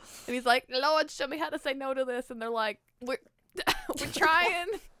no. And he's like, Lord, show me how to say no to this. And they're like, we're trying.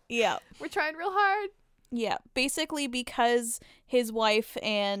 Yeah. We're trying real hard. Yeah. Basically, because his wife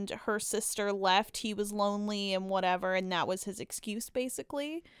and her sister left, he was lonely and whatever, and that was his excuse,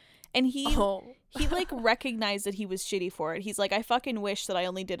 basically. And he like recognized that he was shitty for it. He's like, I fucking wish that I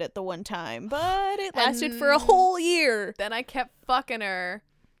only did it the one time, but it lasted for a whole year. Then I kept fucking her.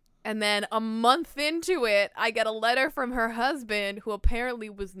 And then a month into it, I get a letter from her husband who apparently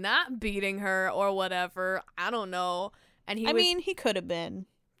was not beating her or whatever. I don't know. And I mean, he could have been.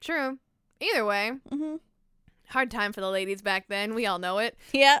 True. Either way. Mm-hmm. Hard time for the ladies back then. We all know it.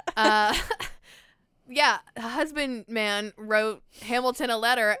 Yeah. Yeah, husband man wrote Hamilton a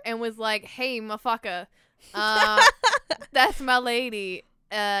letter and was like, hey, motherfucker, that's my lady.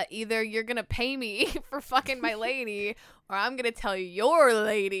 Either you're going to pay me for fucking my lady or I'm going to tell your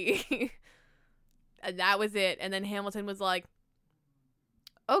lady. And that was it. And then Hamilton was like,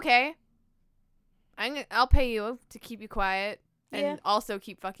 okay, I'll pay you to keep you quiet and also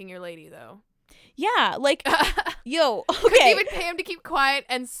keep fucking your lady, though. Yeah, like, yo, Couldn't okay. even pay him to keep quiet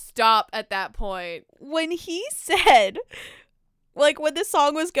and stop at that point. When he said, like, when the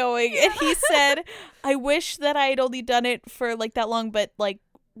song was going, and he said, I wish that I had only done it for, like, that long, but, like,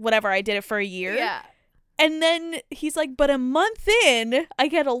 whatever, I did it for a year. Yeah. And then he's like, but a month in, I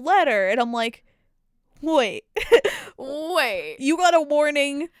get a letter. And I'm like, wait. You got a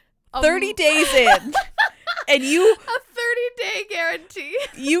warning 30 days in. And you... A 30-day guarantee.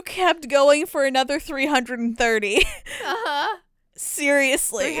 You kept going for another 330. Uh-huh.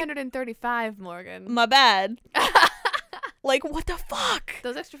 Seriously. 335, Morgan. My bad. Like, what the fuck?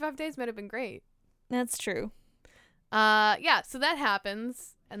 Those extra 5 days might have been great. That's true. Yeah, so that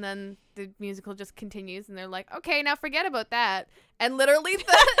happens. And then the musical just continues, and they're like, okay, now forget about that. And literally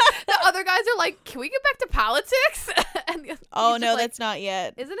the other guys are like, can we get back to politics? And oh, no, that's not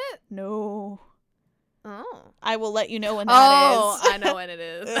yet. Isn't it? No. Oh. I will let you know when that is. Oh, I know when it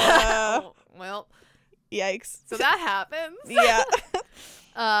is. Well. Yikes. So that happens. Yeah.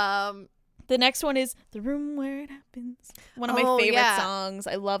 The next one is The Room Where It Happens. One of my favorite songs.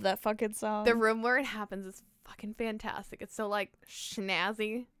 I love that fucking song. The Room Where It Happens is fucking fantastic. It's so, like,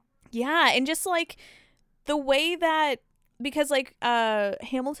 schnazzy. Yeah, and just, like, the way that... Because, like,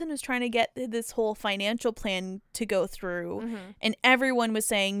 Hamilton was trying to get this whole financial plan to go through, and everyone was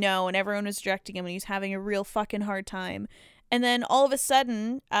saying no, and everyone was rejecting him, and he was having a real fucking hard time. And then all of a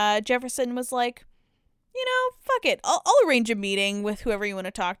sudden, Jefferson was like, you know, fuck it. I'll arrange a meeting with whoever you want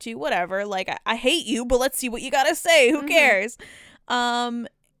to talk to, whatever. Like, I hate you, but let's see what you gotta say. Who cares? And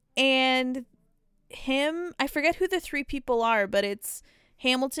him, I forget who the three people are, but it's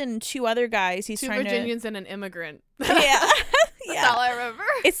Hamilton and two other guys. He's two trying Virginians and an immigrant. Yeah. That's all I remember.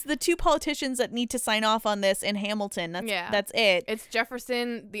 It's the two politicians that need to sign off on this in Hamilton. That's it. It's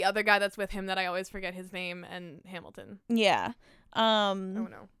Jefferson, the other guy that's with him that I always forget his name, and Hamilton. Yeah. Oh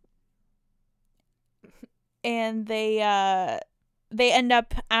no. And they end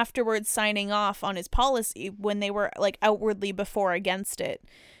up afterwards signing off on his policy when they were, like, outwardly before against it.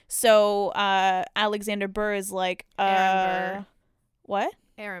 So Alexander Burr is like, Aaron Burr. What?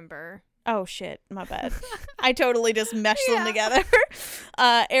 Aaron Burr. Oh shit, my bad. I totally just meshed them together.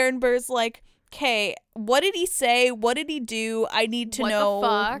 Aaron Burr's like, okay, what did he say? What did he do? I need to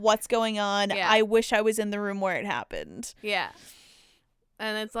know what's going on. Yeah. I wish I was in the room where it happened. Yeah.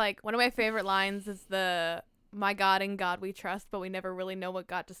 And it's like, one of my favorite lines is my God, in God we trust, but we never really know what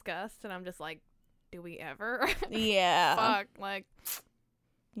got discussed. And I'm just like, do we ever? Yeah. Fuck, like.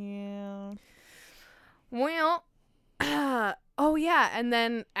 Yeah. Well, oh yeah, and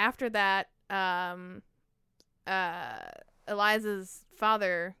then after that, Eliza's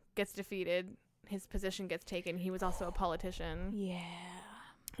father gets defeated. His position gets taken. He was also a politician. Yeah.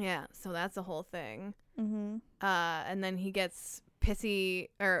 Yeah, so that's the whole thing. Mm-hmm. And then he gets pissy,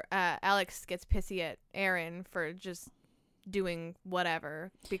 or Alex gets pissy at Aaron for just doing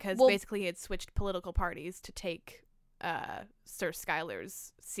whatever, because basically he had switched political parties to take Sir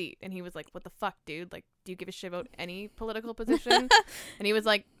Schuyler's seat, and he was like, what the fuck, dude? Like, do you give a shit about any political position? And he was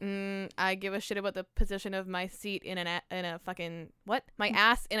like, I give a shit about the position of my seat in a fucking my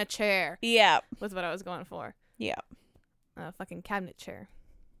ass in a chair. Yeah, was what I was going for. Yeah, a fucking cabinet chair.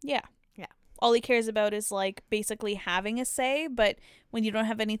 Yeah. All he cares about is, like, basically having a say, but when you don't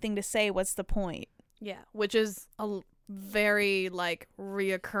have anything to say, what's the point? Yeah, which is a very, like,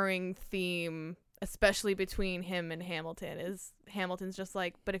 reoccurring theme, especially between him and Hamilton, is Hamilton's just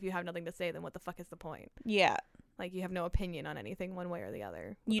like, but if you have nothing to say, then what the fuck is the point? Yeah. Like, you have no opinion on anything one way or the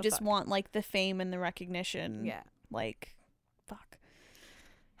other. You just want, like, the fame and the recognition. Yeah. Like, fuck.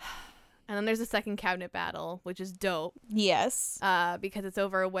 And then there's a second cabinet battle, which is dope. Yes. Because it's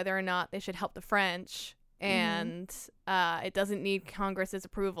over whether or not they should help the French. And it doesn't need Congress's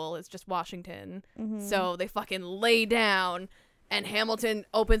approval. It's just Washington. So they fucking lay down. And Hamilton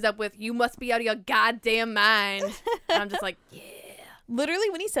opens up with, you must be out of your goddamn mind. And I'm just like, yeah. Literally,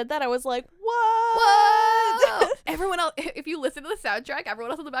 when he said that, I was like, what? Whoa! Everyone else, if you listen to the soundtrack,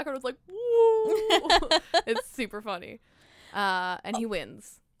 everyone else in the background was like, whoa. It's super funny. And he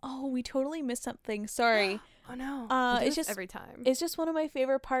wins. Oh, we totally missed something. Sorry. Oh no. It's just every time. It's just one of my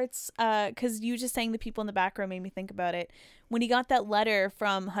favorite parts, because you just saying the people in the background made me think about it. When he got that letter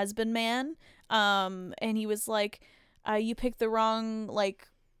from husbandman, and he was like, you picked the wrong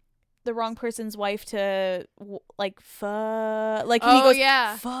person's wife to fuck. Like, he goes,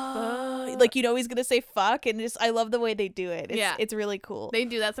 fuck. Like, you know, he's gonna say fuck, and just, I love the way they do it. It's really cool. They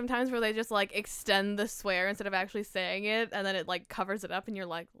do that sometimes where they just, like, extend the swear instead of actually saying it, and then it, like, covers it up, and you're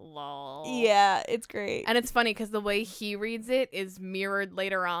like, lol. Yeah, it's great. And it's funny because the way he reads it is mirrored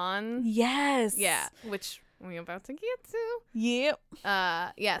later on. Yes. Yeah, which we about to get to. Yep.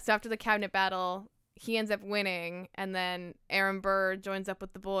 Yeah, so after the cabinet battle, he ends up winning, and then Aaron Burr joins up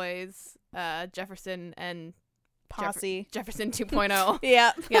with the boys, Jefferson and Posse. Jefferson 2.0.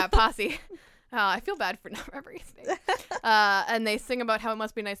 Yeah. Yeah, Posse. I feel bad for not remembering his name. And they sing about how it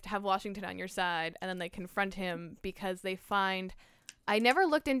must be nice to have Washington on your side, and then they confront him because they find... I never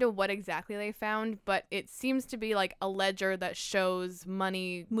looked into what exactly they found, but it seems to be like a ledger that shows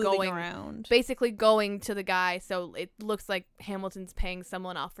money Moving around. basically going to the guy. So it looks like Hamilton's paying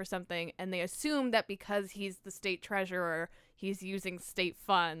someone off for something, and they assume that because he's the state treasurer, he's using state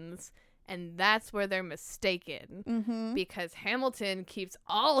funds, and that's where they're mistaken, because Hamilton keeps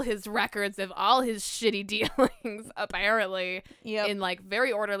all his records of all his shitty dealings, apparently, in like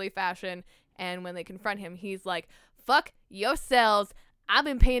very orderly fashion. And when they confront him, he's like, fuck yourselves. I've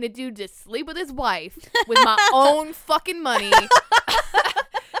been paying a dude to sleep with his wife with my own fucking money.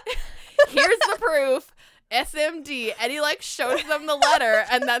 Here's the proof. SMD. And he like shows them the letter,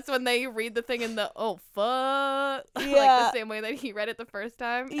 and that's when they read the thing in the oh fuck, like the same way that he read it the first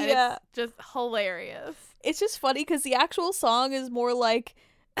time. And it's just hilarious. It's just funny because the actual song is more like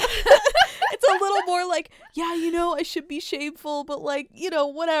it's a little more like, yeah, you know, I should be shameful, but like, you know,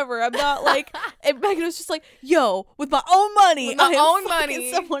 whatever. I'm not like, and Megan was just like, yo, with my own money,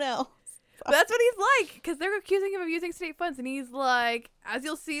 someone else. But that's what he's like, because they're accusing him of using state funds, and he's like, as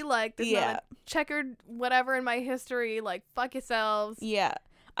you'll see, like, there's not a checkered whatever in my history, like, fuck yourselves. Yeah.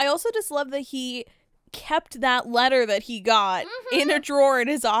 I also just love that he kept that letter that he got in a drawer in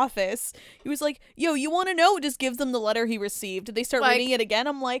his office. He was like, yo, you want to know? Just gives them the letter he received. They start reading it again.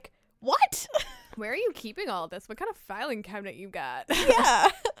 I'm like, what? Where are you keeping all this? What kind of filing cabinet you got? Yeah.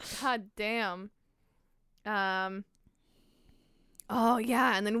 God damn. Oh,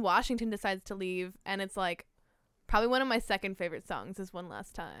 yeah. And then Washington decides to leave. And it's like probably one of my second favorite songs is One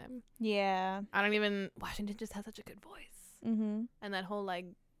Last Time. Yeah. Washington just has such a good voice. And that whole like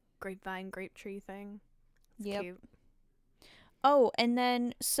grapevine, grape tree thing. It's cute. Oh, and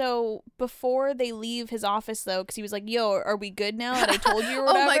then so before they leave his office though, because he was like, yo, are we good now that I told you or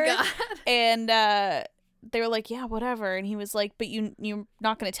whatever? Oh my God. And they were like, yeah, whatever. And he was like, but you're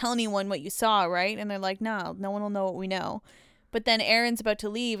not going to tell anyone what you saw, right? And they're like, no one will know what we know. But then Aaron's about to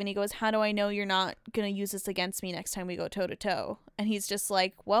leave, and he goes, how do I know you're not going to use this against me next time we go toe-to-toe? And he's just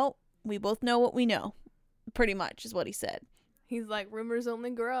like, well, we both know what we know, pretty much is what he said. He's like, rumors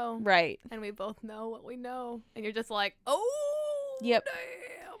only grow. Right. And we both know what we know. And you're just like, oh, yep.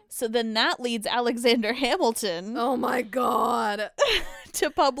 Damn. So then that leads Alexander Hamilton. Oh, my God. to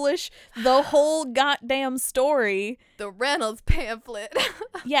publish the whole goddamn story. The Reynolds pamphlet.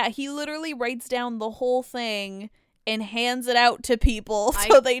 Yeah, he literally writes down the whole thing and hands it out to people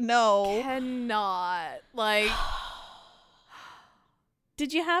so they know. Cannot. Like,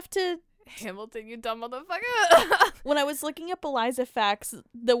 did you have to... Hamilton, you dumb motherfucker. When I was looking up Eliza facts,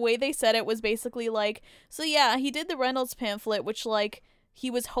 the way they said it was basically like, so yeah, he did the Reynolds pamphlet, which like he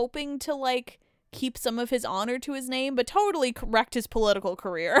was hoping to like keep some of his honor to his name, but totally wrecked his political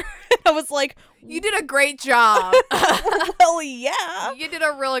career. I was like, you did a great job. Well, yeah. You did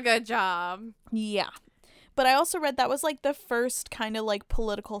a really good job. Yeah. But I also read that was like the first kind of like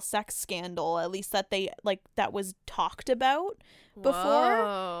political sex scandal, at least that they like that was talked about before.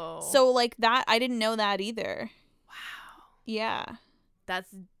 Whoa. So like that, I didn't know that either. Wow. Yeah.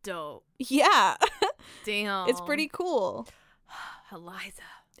 That's dope. Yeah. Damn. It's pretty cool. Eliza.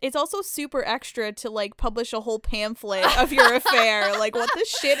 It's also super extra to like publish a whole pamphlet of your affair. Like, what the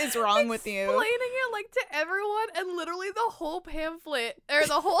shit is wrong with you? Explaining it like to everyone, and literally the whole pamphlet or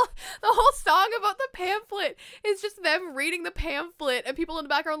the whole song about the pamphlet is just them reading the pamphlet and people in the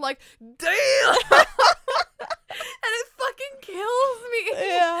background like, damn. And it fucking kills me.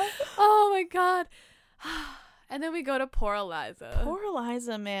 Yeah. Oh my God. And then we go to poor Eliza. Poor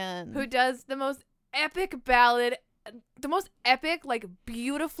Eliza, man. Who does the most epic ballad, the most epic, like,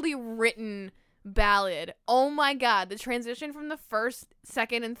 beautifully written ballad. Oh my God. The transition from the first,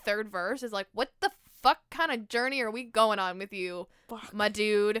 second, and third verse is like, what the fuck kind of journey are we going on with you, my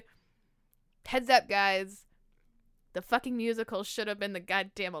dude? Heads up, guys. The fucking musical should have been the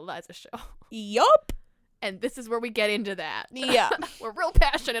goddamn Eliza show. Yup. And this is where we get into that. Yeah. We're real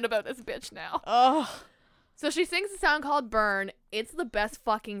passionate about this bitch now. Oh. So she sings a song called Burn. It's the best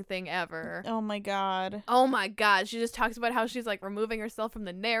fucking thing ever. Oh my God. Oh my God. She just talks about how she's like removing herself from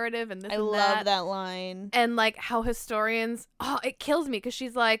the narrative and this I and love that line. And like how historians, it kills me because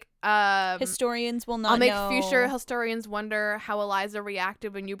she's like, historians will not I'll make know. future historians wonder how Eliza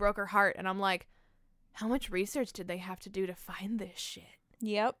reacted when you broke her heart. And I'm like, how much research did they have to do to find this shit?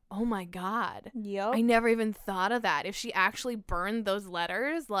 Yep. Oh my God. Yep. I never even thought of that. If she actually burned those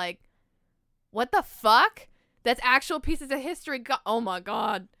letters, like, what the fuck? That's actual pieces of history. Oh my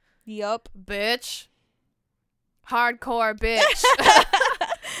God. Yup. Bitch. Hardcore bitch.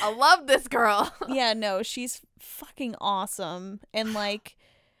 I love this girl. Yeah, no, she's fucking awesome. And like,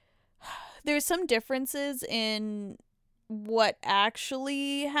 there's some differences in what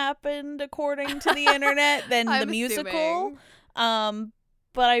actually happened according to the internet than the musical. Assuming.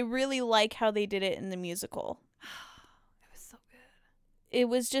 But I really like how they did it in the musical. It was so good. It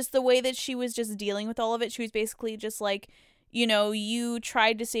was just the way that she was just dealing with all of it. She was basically just like, you know, you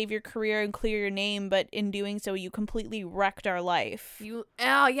tried to save your career and clear your name, but in doing so, you completely wrecked our life.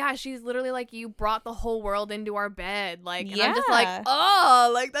 Oh yeah, she's literally like, you brought the whole world into our bed. Like, and Yeah. I'm just like,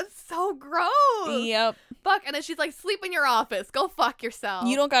 oh, like, that's so gross. Yep. Fuck. And then she's like, sleep in your office. Go fuck yourself.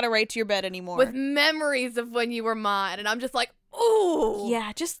 You don't got a right to your bed anymore. With memories of when you were mine. And I'm just like, ooh.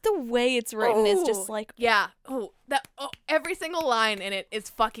 Yeah, just the way it's written is just like... Yeah. Every single line in it is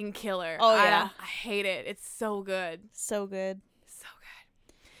fucking killer. Oh, yeah. I hate it. It's so good. So good. So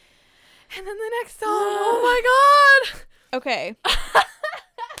good. And then the next song. Oh my God. Okay.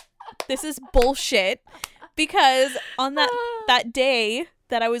 This is bullshit. Because on that day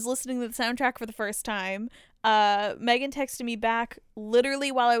that I was listening to the soundtrack for the first time, Megan texted me back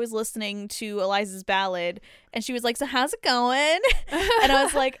literally while I was listening to Eliza's ballad, and she was like, so how's it going? And I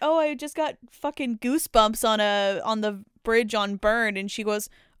was like, oh, I just got fucking goosebumps on the bridge on Burn. And she goes,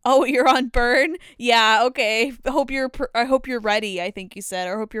 oh, you're on Burn? Yeah, okay. I hope you're ready, I think you said,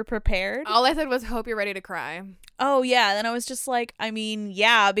 or hope you're prepared. All I said was, hope you're ready to cry. Oh yeah. Then I was just like, I mean,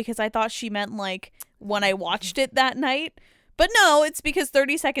 yeah, because I thought she meant like when I watched it that night. But no, it's because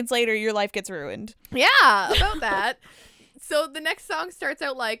 30 seconds later, your life gets ruined. Yeah, about that. So the next song starts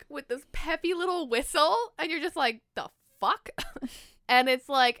out like with this peppy little whistle, and you're just like, the fuck? And it's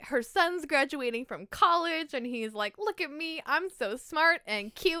like her son's graduating from college, and he's like, look at me, I'm so smart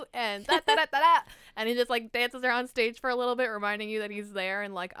and cute and da-da-da-da-da. And he just like dances around stage for a little bit, reminding you that he's there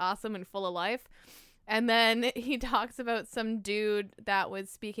and like awesome and full of life. And then he talks about some dude that was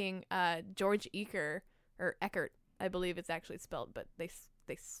speaking George Ecker, or Eckert, I believe it's actually spelled, but they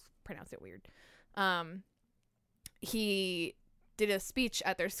pronounce it weird. He did a speech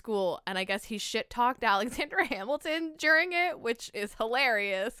at their school, and I guess he shit-talked Alexander Hamilton during it, which is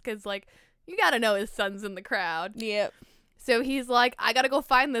hilarious, because, like, you gotta know his son's in the crowd. Yep. So he's like, I gotta go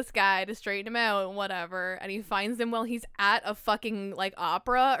find this guy to straighten him out and whatever. And he finds him while he's at a fucking, like,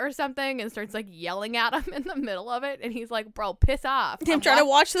 opera or something and starts, like, yelling at him in the middle of it. And he's like, bro, piss off. I'm trying to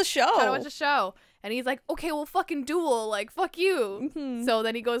watch the show. Trying to watch the show. And he's like, okay, well, fucking duel. Like, fuck you. Mm-hmm. So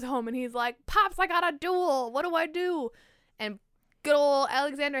then he goes home and he's like, Pops, I got a duel. What do I do? And good old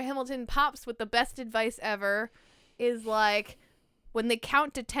Alexander Hamilton Pops, with the best advice ever, is like, when they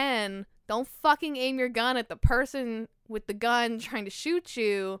count to 10, don't fucking aim your gun at the person with the gun trying to shoot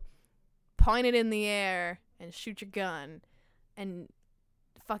you. Point it in the air and shoot your gun. And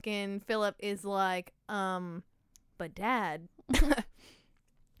fucking Philip is like, but Dad,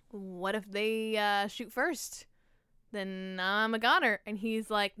 what if they shoot first? Then I'm a goner. And he's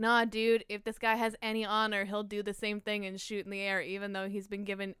like, nah, dude, if this guy has any honor, he'll do the same thing and shoot in the air, even though he's been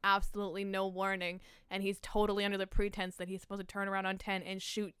given absolutely no warning. And he's totally under the pretense that he's supposed to turn around on 10 and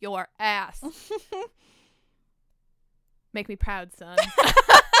shoot your ass. Make me proud, son.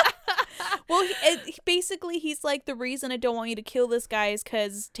 Well, basically, he's like, the reason I don't want you to kill this guy is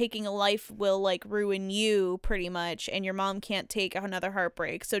because taking a life will, like, ruin you, pretty much, and your mom can't take another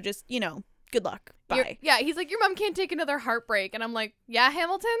heartbreak. So just, you know, good luck. Bye. Yeah, he's like, your mom can't take another heartbreak. And I'm like, yeah,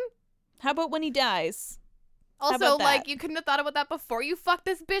 Hamilton? How about when he dies? Also, like, you couldn't have thought about that before you fucked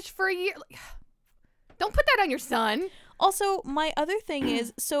this bitch for a year? Like, don't put that on your son. Also, my other thing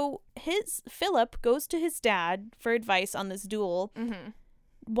is, so Philip goes to his dad for advice on this duel. Mm-hmm.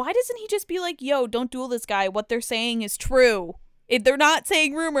 Why doesn't he just be like, yo, don't duel this guy. What they're saying is true. They're not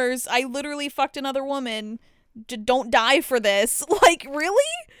saying rumors. I literally fucked another woman. Don't die for this. Like,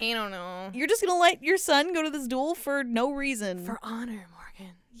 really? I don't know. You're just gonna let your son go to this duel for no reason. For honor,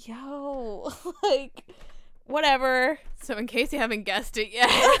 Morgan. Yo. Like, whatever. So in case you haven't guessed it yet,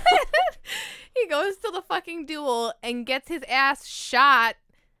 he goes to the fucking duel and gets his ass shot.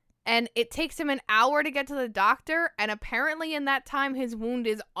 And it takes him an hour to get to the doctor. And apparently in that time, his wound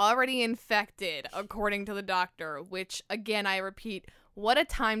is already infected, according to the doctor. Which, again, I repeat, what a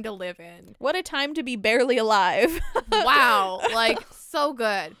time to live in. What a time to be barely alive. Wow. Like, so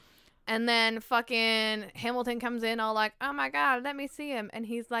good. And then fucking Hamilton comes in all like, oh my God, let me see him. And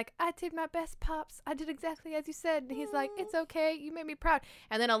he's like, I did my best, Pops. I did exactly as you said. And he's like, it's okay. You made me proud.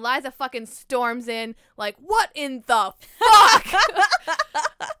 And then Eliza fucking storms in like, what in the fuck?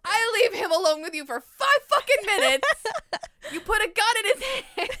 I leave him alone with you for 5 fucking minutes. You put a gun in his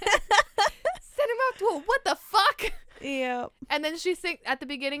hand. Send him up to it. What the fuck? Yeah. And then she sings at the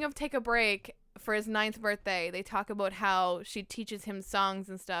beginning of Take a Break for his 9th birthday. They talk about how she teaches him songs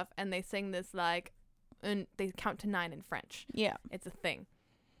and stuff, and they sing this like, and they count to 9 in French. Yeah. It's a thing.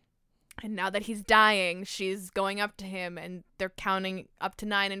 And now that he's dying, she's going up to him, and they're counting up to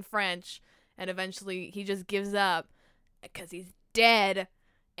 9 in French, and eventually he just gives up because he's dead,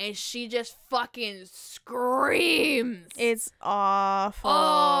 and she just fucking screams. It's awful.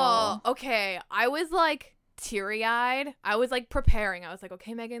 Oh, okay. I was like teary-eyed. I was like preparing. I was like,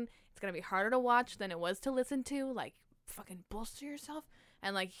 okay, Megan, it's gonna be harder to watch than it was to listen to. Like, fucking bolster yourself.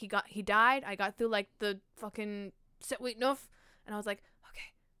 And like he died. I got through like the fucking wait enough, and I was like, okay.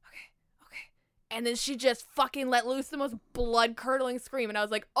 And then she just fucking let loose the most blood curdling scream, and I was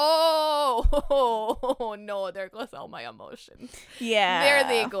like, oh no, there goes all my emotions. Yeah. There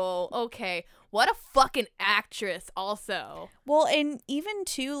they go. Okay. What a fucking actress also. Well, and even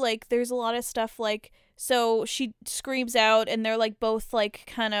too, like, there's a lot of stuff like, so she screams out and they're like both like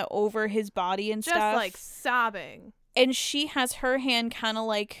kind of over his body and Just stuff. like sobbing. And she has her hand kind of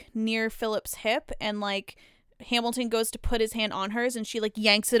like near Philip's hip, and like Hamilton goes to put his hand on hers and she like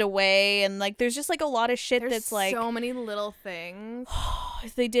yanks it away, and like there's just like a lot of shit There's that's like so many little things.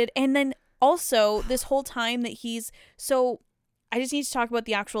 they did. And then also this whole time that I just need to talk about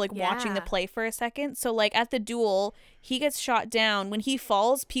the actual like watching the Yeah. play for a second. So like at the duel, he gets shot down. When he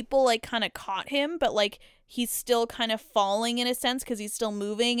falls, people like kind of caught him, but like he's still kind of falling in a sense because he's still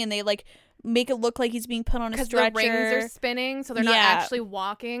moving, and they like make it look like he's being put on a Because stretcher. the rings are spinning, so they're not Yeah. actually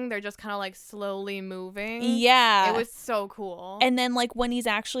walking. They're just kind of like slowly moving. Yeah. It was so cool. And then like when he's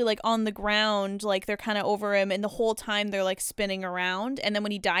actually like on the ground, like they're kind of over him, and the whole time they're like spinning around, and then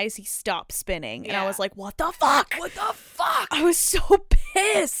when he dies, he stops spinning. And I Yeah. was like, what the fuck? What the fuck? I was so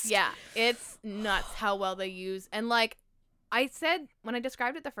pissed. Yeah, it's nuts how well they use. And like I said, when I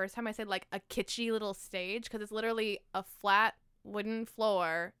described it the first time, I said like a kitschy little stage, because it's literally a flat wooden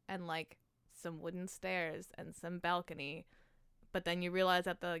floor and like some wooden stairs and some balcony. But then you realize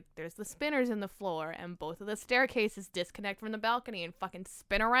that there's the spinners in the floor, and both of the staircases disconnect from the balcony and fucking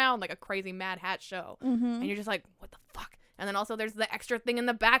spin around like a crazy Mad Hat show. Mm-hmm. And you're just like, what the fuck? And then also there's the extra thing in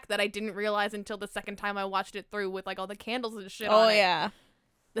the back that I didn't realize until the second time I watched it through, with like all the candles and shit Oh on it. yeah.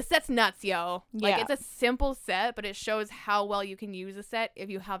 The set's nuts, yo. Like, Yeah. it's a simple set, but it shows how well you can use a set if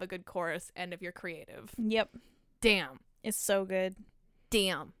you have a good chorus and if you're creative. Yep. Damn. It's so good.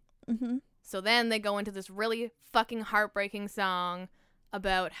 Damn. Mm-hmm. So then they go into this really fucking heartbreaking song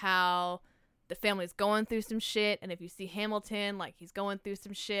about how the family's going through some shit, and if you see Hamilton, like, he's going through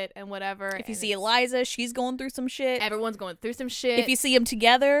some shit and whatever. If you and see Eliza, she's going through some shit. everyone's going through some shit. If you see them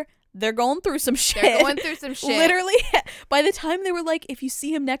together, they're going through some shit. They're going through some shit. Literally, by the time they were like, if you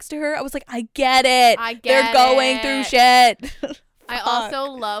see him next to her, I was like, I get it. I get They're going it. through shit. I Fuck. also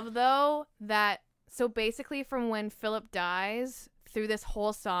love, though, that so basically from when Philip dies through this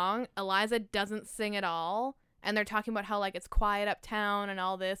whole song, Eliza doesn't sing at all, and they're talking about how like it's quiet uptown and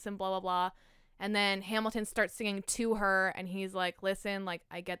all this and blah blah blah, and then Hamilton starts singing to her, and he's like, listen, like,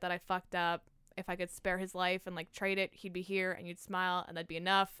 I get that I fucked up. If I could spare his life and like trade it, he'd be here and you'd smile and that'd be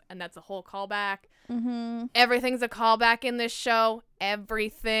enough. And that's a whole callback. Mm-hmm. Everything's a callback in this show.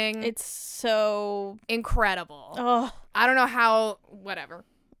 Everything. It's so incredible. oh I don't know how, whatever.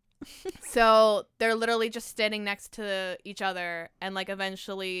 So they're literally just standing next to each other, and like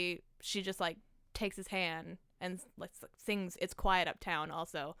eventually she just like takes his hand and like sings It's Quiet Uptown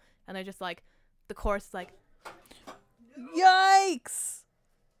also. And they're just like, the chorus is like, yikes!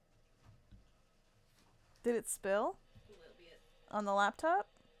 Did it spill a little bit on the laptop?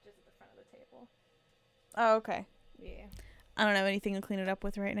 just at the front of the table. Oh, okay. Yeah. I don't have anything to clean it up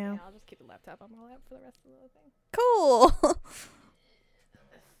with right now. Yeah, I'll just keep the laptop on my lap for the rest of the thing. Cool. Fucking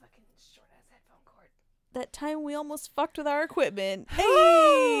short ass headphone cord. That time we almost fucked with our equipment.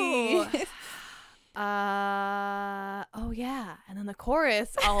 Ooh. Hey. Oh yeah, and then the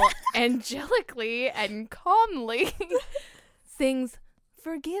chorus all angelically and calmly sings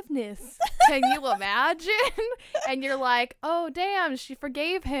forgiveness. Can you imagine? And you're like, oh damn, she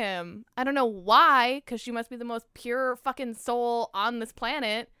forgave him. I don't know why, because she must be the most pure fucking soul on this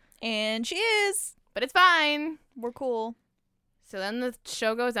planet, And she is. but it's fine. We're cool. So then the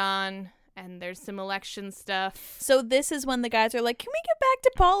show goes on, and there's some election stuff. So this is when the guys are like, can we get back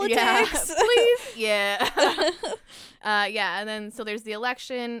to politics? Yeah, please. Yeah. Yeah, and then so there's the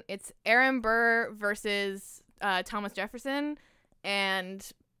election. It's Aaron Burr versus Thomas Jefferson, and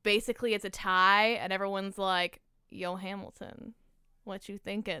basically it's a tie, and everyone's like, yo, Hamilton, what you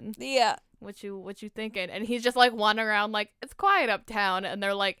thinking? Yeah. What you thinking? And he's just like wandering around like, it's quiet uptown, and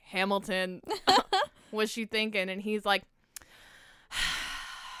they're like, Hamilton, what you thinking? And he's like,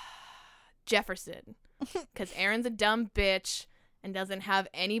 Jefferson. Because Aaron's a dumb bitch and doesn't have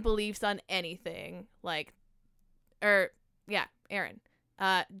any beliefs on anything. Aaron.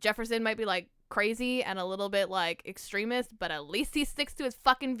 Jefferson might be, like, crazy and a little bit, like, extremist, but at least he sticks to his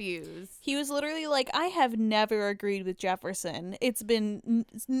fucking views. He was literally like, I have never agreed with Jefferson. It's been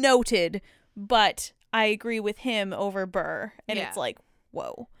noted, but I agree with him over Burr. And it's like,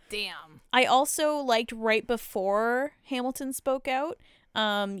 whoa. Damn. I also liked right before Hamilton spoke out,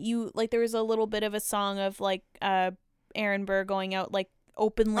 there was a little bit of a song of, like, Aaron Burr going out, like,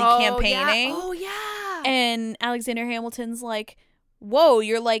 openly campaigning. Yeah. Oh, yeah. And Alexander Hamilton's like, whoa,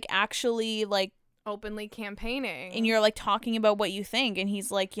 you're, like, actually, like, openly campaigning. And you're, like, talking about what you think. And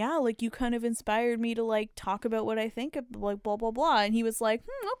he's like, yeah, like, you kind of inspired me to, like, talk about what I think, like, blah, blah, blah. And he was like,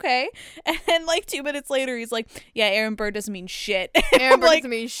 okay. And then, like, 2 minutes later, he's like, yeah, Aaron Burr doesn't mean shit. Aaron Burr doesn't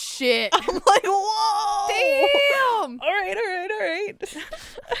mean shit. I'm like, whoa. Damn. All right.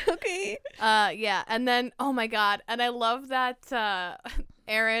 Okay. Yeah. And then, oh, my God. And I love that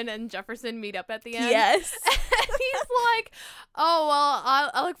Aaron and Jefferson meet up at the end. Yes. And he's like, oh, well,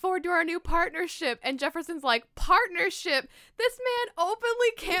 I look forward to our new partnership. And Jefferson's like, partnership? This man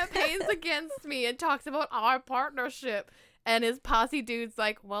openly campaigns against me and talks about our partnership. And his posse dude's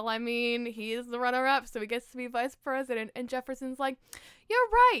like, well, I mean, he is the runner-up, so he gets to be vice president. And Jefferson's like, you're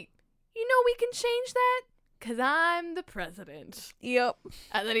right. You know we can change that? Because I'm the president. Yep.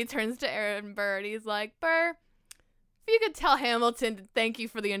 And then he turns to Aaron Burr and he's like, Burr, if you could tell Hamilton to thank you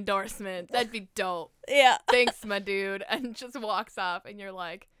for the endorsement, that'd be dope. Yeah. Thanks, my dude. And just walks off and you're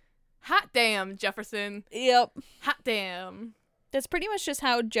like, hot damn, Jefferson. Yep. Hot damn. That's pretty much just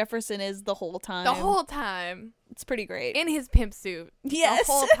how Jefferson is the whole time. The whole time. It's pretty great. In his pimp suit. Yes.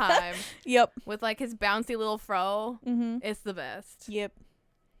 The whole time. Yep. With, like, his bouncy little fro. Mm-hmm. It's the best. Yep.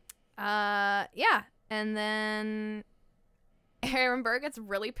 Yeah. And then Aaron Burr gets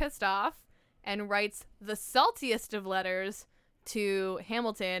really pissed off and writes the saltiest of letters to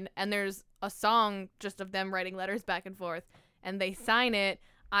Hamilton. And there's a song just of them writing letters back and forth. And they sign it,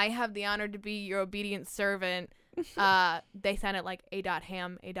 I have the honor to be your obedient servant. They sign it like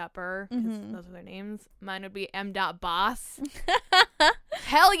A.Ham, A.Burr, because those are their names. Mine would be M.Boss.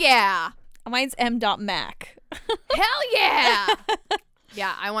 Hell yeah. Mine's M.Mac. Hell yeah.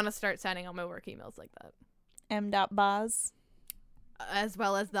 Yeah, I want to start signing all my work emails like that. M.Boz. As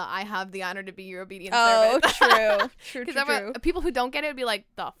well as the I have the honor to be your obedient servant. Oh, true. True. People who don't get it would be like,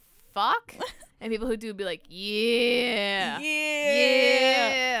 the fuck? And people who do would be like, yeah.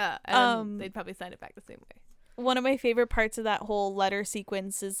 And they'd probably sign it back the same way. One of my favorite parts of that whole letter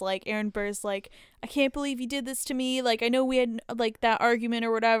sequence is, like, Aaron Burr's like, I can't believe you did this to me. Like, I know we had, like, that argument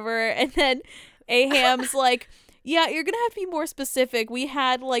or whatever. And then Aham's like, yeah, you're gonna have to be more specific. We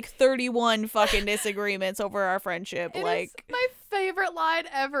had, like, 31 fucking disagreements over our friendship. It like, is my favorite line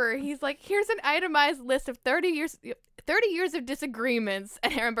ever. He's like, here's an itemized list of 30 years of disagreements.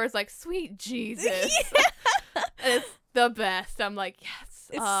 And Aaron Burr's like, sweet Jesus. Yeah. It's the best. I'm like, yes.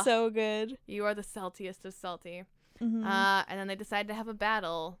 It's so good. You are the saltiest of salty. Mm-hmm. And then they decide to have a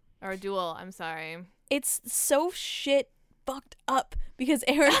battle. Or a duel, I'm sorry. It's so shit fucked up because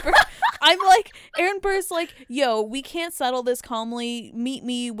Aaron Burr's like, yo, we can't settle this calmly. Meet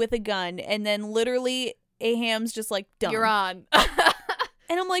me with a gun. And then literally Aham's just like, done. You're on.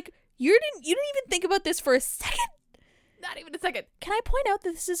 And I'm like, you didn't even think about this for a second? Not even a second. Can I point out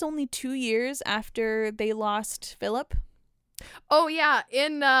that this is only 2 years after they lost Philip? Oh, yeah.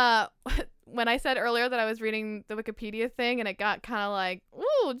 In when I said earlier that I was reading the Wikipedia thing and it got kind of like,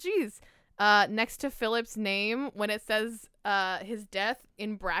 ooh, geez. Next to Philip's name, when it says his death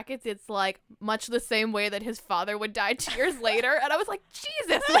in brackets, it's like much the same way that his father would die 2 years later. And I was like,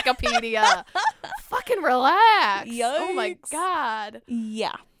 Jesus, Wikipedia. Fucking relax. Yikes. Oh, my God.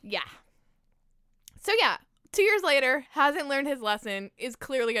 Yeah. Yeah. So, yeah. 2 years later, hasn't learned his lesson, is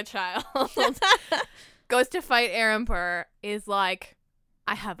clearly a child. Goes to fight Aaron Burr, is like,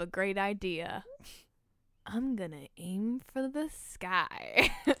 I have a great idea. I'm gonna aim for the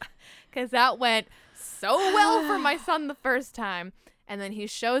sky. Because that went so well for my son the first time. And then he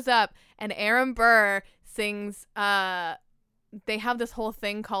shows up, and Aaron Burr sings, they have this whole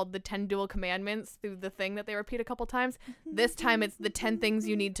thing called the 10 Dual Commandments through the thing that they repeat a couple times. This time it's the 10 things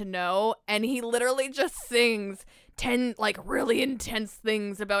you need to know. And he literally just sings 10 like really intense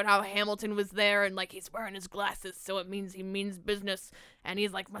things about how Hamilton was there and like he's wearing his glasses, so it means he means business, and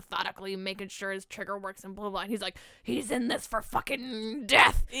he's like methodically making sure his trigger works and blah blah. And he's like, he's in this for fucking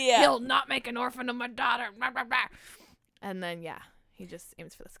death. Yeah. He'll not make an orphan of my daughter. Blah, blah, blah. And then yeah, he just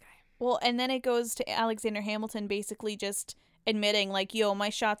aims for the sky. Well, and then it goes to Alexander Hamilton basically just admitting like, yo, my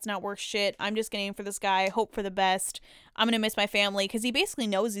shot's not worth shit. I'm just gonna aim for this guy, hope for the best. I'm gonna miss my family, because he basically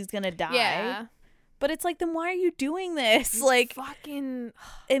knows he's gonna die. Yeah. But it's like, then why are you doing this? He's like, fucking.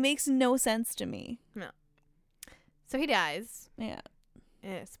 it makes no sense to me. No. So he dies. Yeah.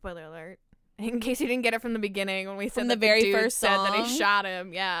 Spoiler alert. In case you didn't get it from the beginning when we said From that the very dude first said that he song. shot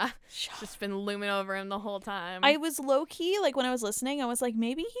him. Yeah. Just been looming over him the whole time. I was low key, like when I was listening, I was like,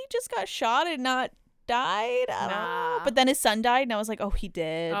 maybe he just got shot and not died. I don't know. But then his son died, and I was like, oh, he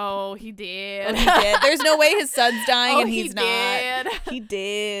did. Oh, he did. Oh, he did. There's no way his son's dying Oh, and he he's did. not. He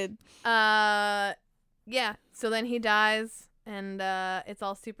did. Yeah. So then he dies, and it's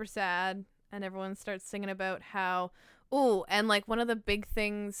all super sad, and everyone starts singing about how. Ooh, and like one of the big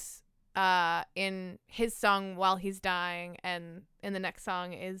things in his song while he's dying and in the next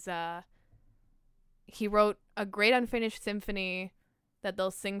song is he wrote a great unfinished symphony that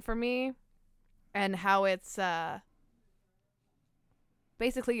they'll sing for me, and how it's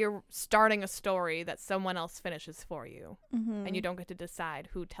basically you're starting a story that someone else finishes for you, and you don't get to decide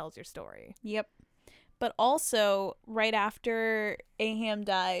who tells your story. Yep. But also, right after Aham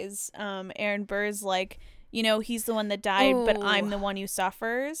dies, Aaron Burr's like, you know, he's the one that died, but I'm the one who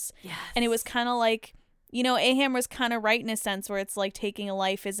suffers. Yes. And it was kind of like, you know, Aham was kind of right in a sense where it's like taking a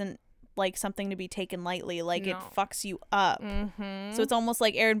life isn't like something to be taken lightly. Like, it fucks you up. So it's almost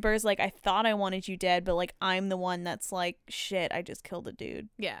like Aaron Burr's like, I thought I wanted you dead, but like I'm the one that's like, shit, I just killed a dude.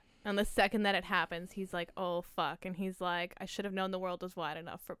 Yeah. And the second that it happens, he's like, oh, fuck. And he's like, I should have known the world was wide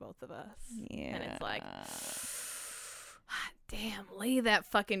enough for both of us. Yeah. And it's like, damn, lay that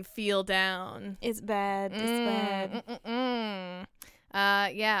fucking feel down. It's bad. It's bad.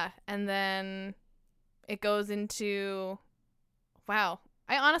 Yeah. And then it goes into, wow.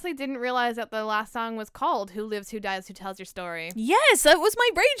 I honestly didn't realize that the last song was called Who Lives, Who Dies, Who Tells Your Story. Yes, that was my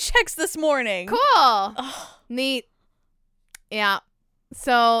brain checks this morning. Cool. Oh. Neat. Yeah.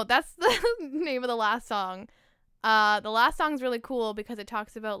 So that's the name of the last song. The last song's really cool because it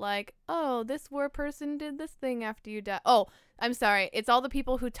talks about like, oh, this war person did this thing after you die. Oh, I'm sorry. It's all the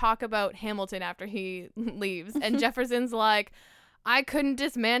people who talk about Hamilton after he leaves. And Jefferson's like, I couldn't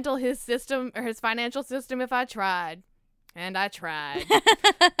dismantle his system or his financial system if I tried. And I tried.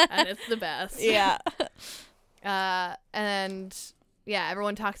 And it's the best. Yeah. And yeah,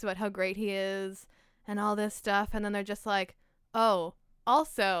 everyone talks about how great he is and all this stuff. And then they're just like, oh,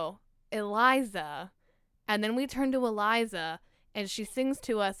 also Eliza. And then we turn to Eliza and she sings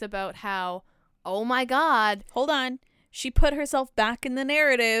to us about how, oh my God. Hold on. She put herself back in the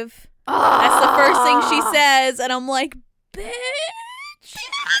narrative. That's the first thing she says. And I'm like, bitch.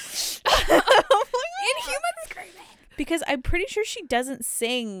 Inhuman screaming. Because I'm pretty sure she doesn't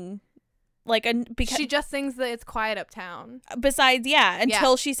sing. Like, because she just sings the It's Quiet Uptown. Besides,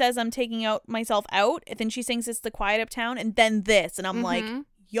 until she says I'm taking myself out. And then she sings It's the Quiet Uptown. And then this. And I'm like,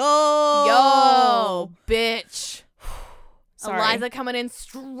 yo, bitch. Sorry. Eliza coming in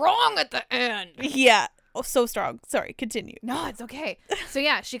strong at the end. Yeah. Oh, so strong. Sorry, continue. No, it's okay. So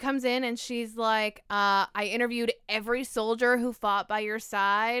yeah, she comes in and she's like, I interviewed every soldier who fought by your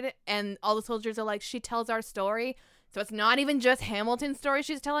side, and all the soldiers are like, she tells our story. So it's not even just Hamilton's story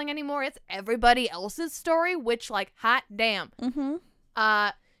she's telling anymore. It's everybody else's story, which, like, hot damn.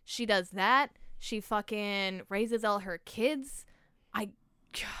 She does that. She fucking raises all her kids. I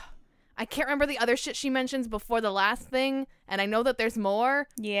can't remember the other shit she mentions before the last thing, and I know that there's more.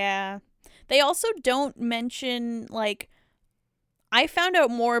 Yeah. They also don't mention, like, I found out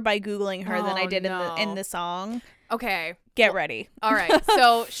more by Googling her than I did in the song. Okay. Get ready. All right.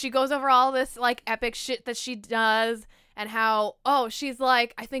 So she goes over all this, like, epic shit that she does and how, she's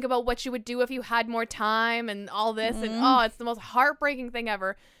like, I think about what you would do if you had more time and all this. And, it's the most heartbreaking thing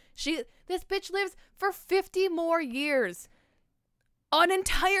ever. This bitch lives for 50 more years. An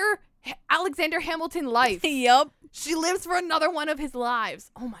entire Alexander Hamilton life. Yup. She lives for another one of his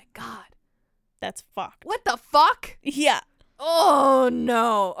lives. Oh, my God. That's fucked. What the fuck? Yeah. Oh,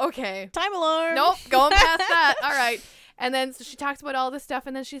 no. Okay. Time alarm. Nope. Going past that. All right. And then so she talks about all this stuff.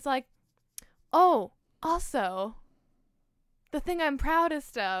 And then she's like, oh, also, the thing I'm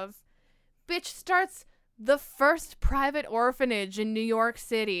proudest of, bitch starts the first private orphanage in New York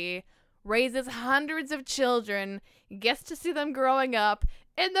City, raises hundreds of children, gets to see them growing up.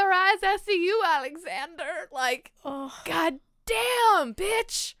 In their eyes, I see you, Alexander. Like, God damn,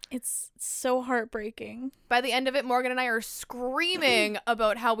 bitch. It's so heartbreaking. By the end of it, Morgan and I are screaming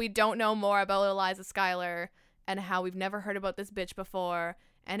about how we don't know more about Eliza Schuyler and how we've never heard about this bitch before.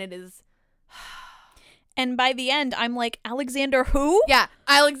 And it is... And by the end, I'm like, Alexander who? Yeah,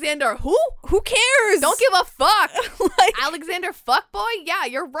 Alexander who? Who cares? Don't give a fuck. Like, Alexander fuckboy? Yeah,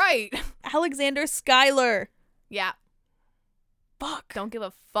 you're right. Alexander Schuyler. Yeah. fuck. Don't give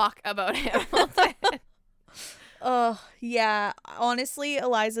a fuck about Hamilton. Yeah. Honestly,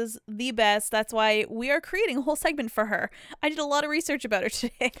 Eliza's the best. That's why we are creating a whole segment for her. I did a lot of research about her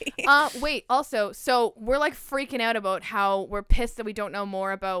today. Wait, also, so we're like freaking out about how we're pissed that we don't know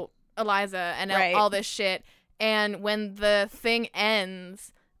more about Eliza and all this shit. And when the thing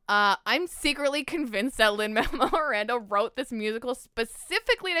ends, I'm secretly convinced that Lin-Manuel Miranda wrote this musical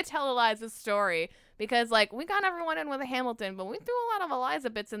specifically to tell Eliza's story. Because, like, we got everyone in with a Hamilton, but we threw a lot of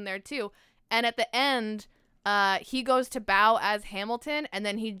Eliza bits in there, too. And at the end, he goes to bow as Hamilton, and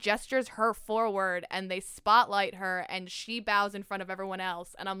then he gestures her forward, and they spotlight her, and she bows in front of everyone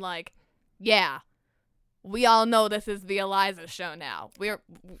else. And I'm like, yeah, we all know this is the Eliza show now.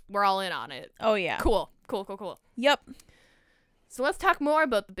 We're all in on it. Oh, yeah. Cool. Yep. So let's talk more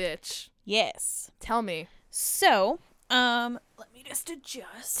about the bitch. Yes. Tell me. So, let me just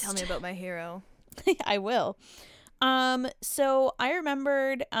adjust. Tell me about my hero. I will. So I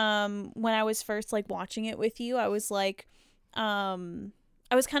remembered, when I was first, like, watching it with you, I was like, I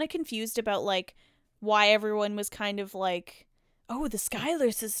was kind of confused about, like, why everyone was kind of like, oh, the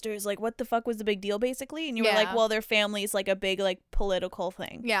Schuyler sisters, like, what the fuck was the big deal, basically? And you were like, well, their family is, like, a big, like, political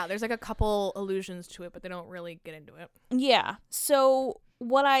thing. Yeah, there's, like, a couple allusions to it, but they don't really get into it. Yeah. So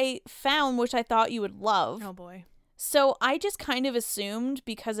what I found, which I thought you would love. Oh, boy. So I just kind of assumed,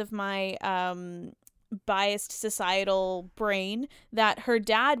 because of my biased societal brain, that her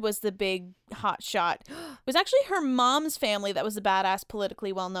dad was the big hot shot. It was actually her mom's family that was the badass,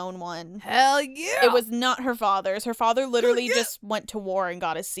 politically well-known one. Hell yeah! It was not her father's. Her father literally just went to war and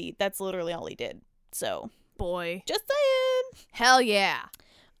got a seat. That's literally all he did. So, boy, just saying. Hell yeah.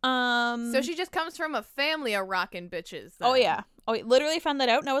 So she just comes from a family of rockin' bitches. Then. Oh yeah. Oh, I literally found that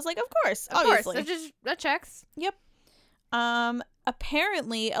out, and I was like, of course, obviously. Of course, that checks. Yep.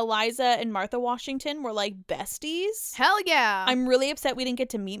 Apparently Eliza and Martha Washington were, like, besties. Hell yeah. I'm really upset we didn't get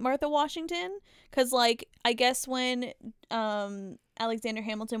to meet Martha Washington, because, like, I guess when Alexander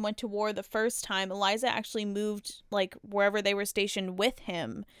Hamilton went to war the first time, Eliza actually moved, like, wherever they were stationed with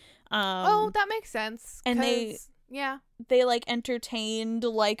him. That makes sense. And they like entertained,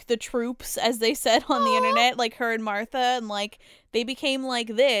 like, the troops, as they said on the internet, like, her and Martha, and, like, they became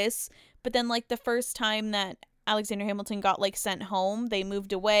like this. But then, like, the first time that Alexander Hamilton got, like, sent home, they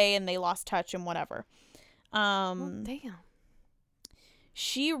moved away and they lost touch and whatever. Damn.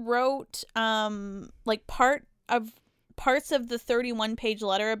 She wrote like parts of the 31-page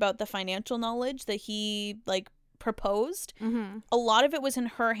letter about the financial knowledge that he, like, proposed. Mm-hmm. A lot of it was in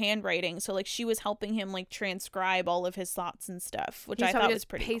her handwriting, so, like, she was helping him, like, transcribe all of his thoughts and stuff, which I thought was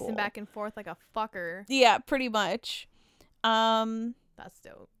pretty cool. Pacing back and forth like a fucker. Yeah, pretty much. That's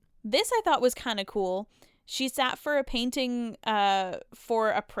dope. This I thought was kind of cool. She sat for a painting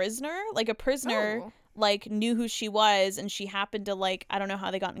for a prisoner. Like, a prisoner like, knew who she was, and she happened to, like, I don't know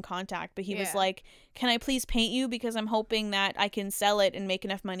how they got in contact, but he was like, can I please paint you, because I'm hoping that I can sell it and make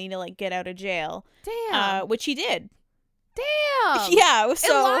enough money to, like, get out of jail. Damn. Which he did. Damn. Yeah.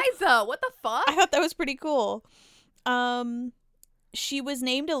 So Eliza, what the fuck? I thought that was pretty cool. She was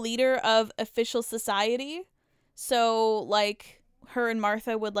named a leader of official society. So, like, her and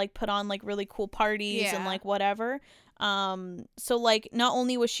Martha would, like, put on, like, really cool parties and, like, whatever. So, like, not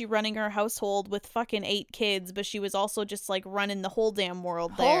only was she running her household with fucking 8 kids, but she was also just, like, running the whole damn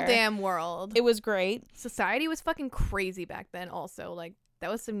world there. Whole damn world. It was great. Society was fucking crazy back then also. Like,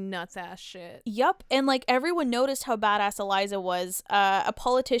 that was some nuts ass shit. Yup. And, like, everyone noticed how badass Eliza was. A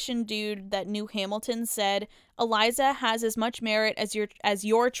politician dude that knew Hamilton said, Eliza has as much merit as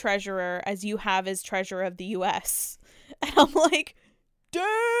your treasurer as you have as treasurer of the U.S. And I'm like,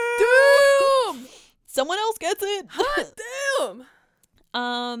 damn! Someone else gets it. Hot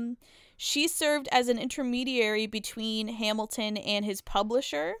damn! She served as an intermediary between Hamilton and his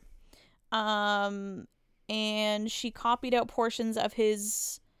publisher. And she copied out portions of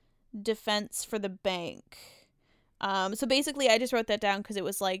his defense for the bank. So basically, I just wrote that down because it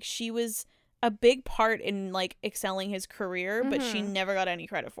was like she was a big part in, like, excelling his career, but she never got any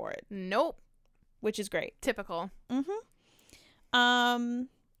credit for it. Nope. Which is great. Typical. So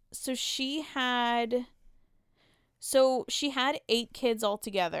she had 8 kids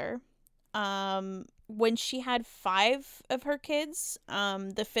altogether. When she had 5 of her kids,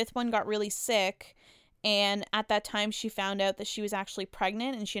 the 5th one got really sick, and at that time she found out that she was actually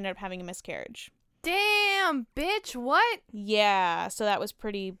pregnant, and she ended up having a miscarriage. Damn, bitch, what? Yeah, so that was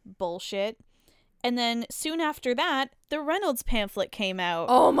pretty bullshit. And then soon after that, the Reynolds pamphlet came out.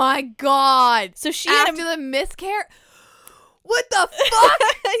 Oh my god. So she after the miscarriage. What the fuck?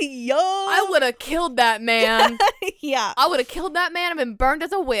 Yo. I would have killed that man. Yeah. I would have killed that man and been burned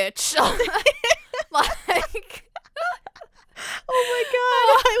as a witch. Like. Oh my god,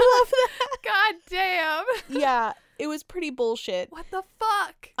 I love that. God damn. Yeah, it was pretty bullshit. What the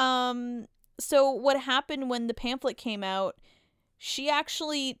fuck? So what happened when the pamphlet came out, she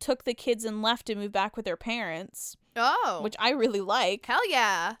actually took the kids and left and moved back with her parents. Oh. Which I really like. Hell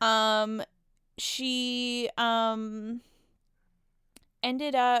yeah. She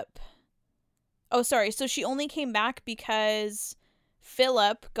ended up so she only came back because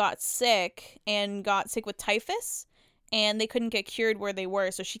Philip got sick with typhus, and they couldn't get cured where they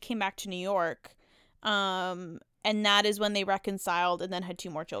were, so she came back to New York. And that is when they reconciled and then had 2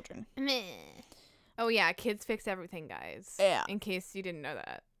 more children. Meh. Oh yeah, kids fix everything, guys. Yeah. In case you didn't know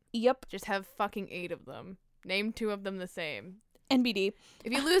that. Yep. Just have fucking 8 of them. Name 2 of them the same. NBD.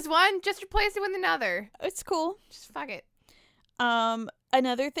 If you lose one, just replace it with another. It's cool. Just fuck it.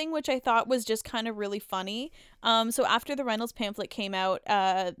 Another thing which I thought was just kind of really funny. So after the Reynolds pamphlet came out,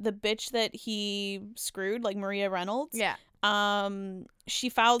 the bitch that he screwed, like Maria Reynolds. Yeah. She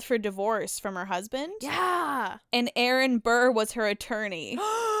filed for divorce from her husband. Yeah. And Aaron Burr was her attorney.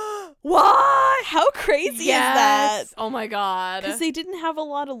 What? How crazy is that? Oh my god. Because they didn't have a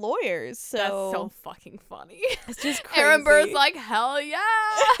lot of lawyers. So that's so fucking funny. It's just crazy. Aaron Burr's like, hell yeah.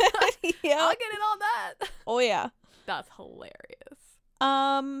 Yeah. I'll get in on that. Oh yeah. That's hilarious.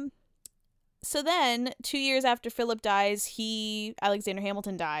 So then 2 years after Philip dies, Alexander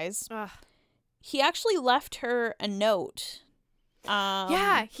Hamilton dies. Ugh. He actually left her a note.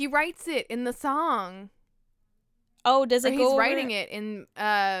 Yeah, he writes it in the song. Oh, does it go he's writing it in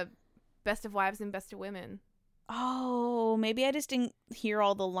Best of Wives and Best of Women. Oh, maybe I just didn't hear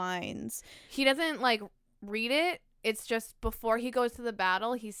all the lines. He doesn't like read it. It's just before he goes to the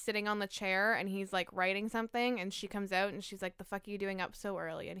battle, he's sitting on the chair and he's like writing something, and she comes out and she's like, "The fuck are you doing up so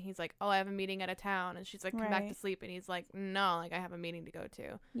early?" And he's like, "Oh, I have a meeting at a town." And she's like, "Come back to sleep." And he's like, "No, like I have a meeting to go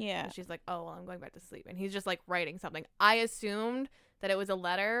to." Yeah. And she's like, "Oh, well, I'm going back to sleep." And he's just like writing something. I assumed that it was a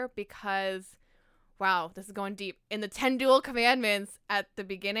letter because, wow, this is going deep. In the 10 Dual Commandments at the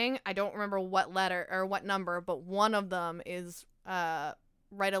beginning, I don't remember what letter or what number, but one of them is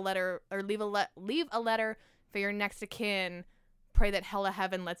write a letter or leave a letter for your next of kin, pray that hell to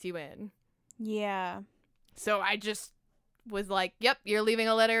heaven lets you in. Yeah. So I just was like, yep, you're leaving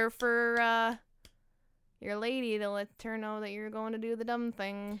a letter for your lady to let her know that you're going to do the dumb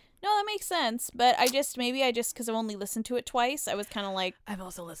thing. No, that makes sense. But maybe because I've only listened to it twice, I was kind of like... I've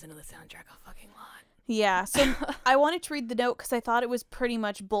also listened to the soundtrack a fucking lot. Yeah, so I wanted to read the note because I thought it was pretty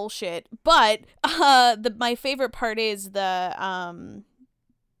much bullshit. But my favorite part is the...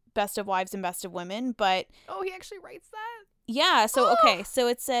 Best of Wives and Best of Women, but... Oh, he actually writes that? Yeah, so, okay, so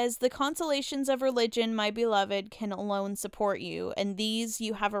it says, "The consolations of religion, my beloved, can alone support you, and these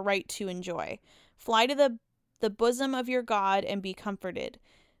you have a right to enjoy. Fly to the bosom of your God and be comforted.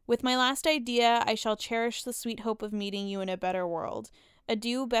 With my last idea, I shall cherish the sweet hope of meeting you in a better world.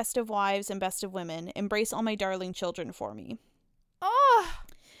 Adieu, Best of Wives and Best of Women. Embrace all my darling children for me." Oh!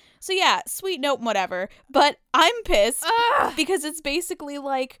 So yeah, sweet note, whatever. But I'm pissed because it's basically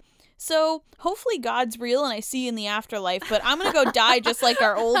like, so hopefully God's real and I see you in the afterlife, but I'm going to go die just like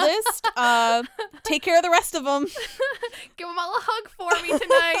our oldest. Take care of the rest of them. Give them all a hug for me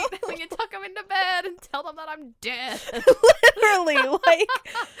tonight when you tuck them into bed and tell them that I'm dead. Literally, like,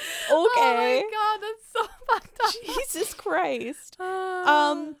 okay. Oh my god, that's so fucked up. Jesus Christ.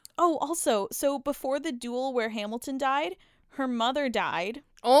 Also, so before the duel where Hamilton died, her mother died.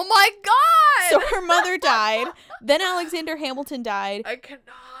 Oh my god! So her mother died. Then Alexander Hamilton died. I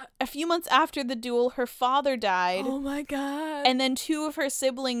cannot. A few months after the duel, her father died. Oh my god. And then 2 of her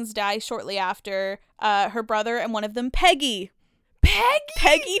siblings die shortly after. Her brother and one of them, Peggy.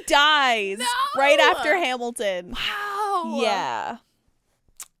 Peggy dies right after Hamilton. Wow. Yeah.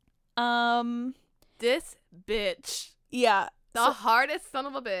 This bitch. Yeah. The hardest son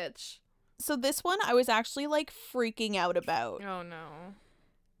of a bitch. So this one I was actually like freaking out about. Oh no.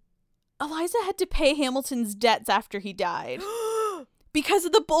 Eliza had to pay Hamilton's debts after he died. Because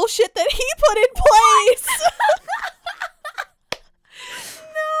of the bullshit that he put in place.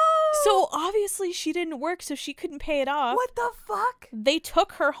 No. So obviously she didn't work, so she couldn't pay it off. What the fuck? They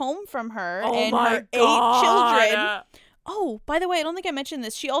took her home from her and my her God. 8 children. Oh, by the way, I don't think I mentioned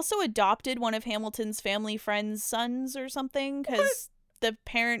this. She also adopted one of Hamilton's family friends' sons or something because the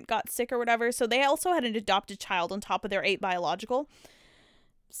parent got sick or whatever. So they also had an adopted child on top of their 8 biological.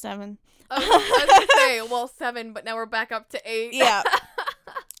 7. I was gonna say, well, 7, but now we're back up to 8. Yeah.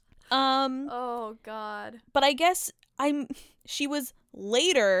 Oh God. But I guess she was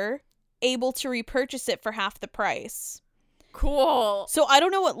later able to repurchase it for half the price. Cool. So I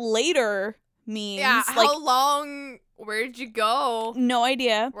don't know what later means. Yeah. How long Where'd you go? No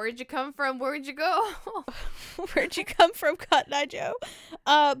idea. Where'd you come from? Where'd you go? Where'd you come from, Cotton Eye Joe?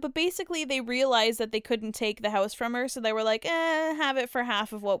 But basically they realized that they couldn't take the house from her, so they were like, have it for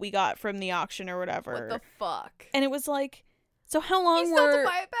half of what we got from the auction or whatever. What the fuck? And it was like, so how long You still have were... to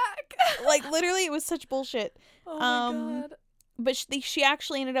buy it back. like, literally, it was such bullshit. Oh my God. But she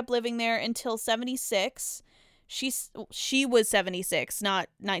actually ended up living there until 76. She was 76, not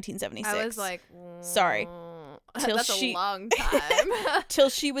 1976. I was like, sorry. That's a long time. Till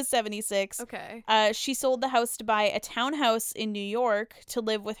she was 76. Okay. She sold the house to buy a townhouse in New York to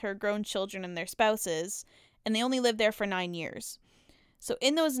live with her grown children and their spouses, and they only lived there for 9 years. So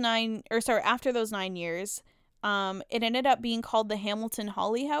after those 9 years, it ended up being called the Hamilton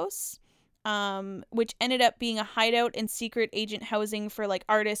Holly House, which ended up being a hideout and secret agent housing for like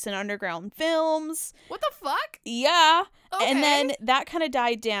artists and underground films. What the fuck? Yeah. Okay. And then that kind of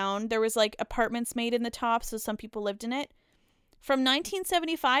died down. There was like apartments made in the top, so some people lived in it. From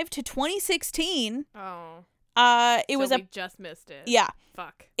 1975 to 2016, we just missed it. Yeah.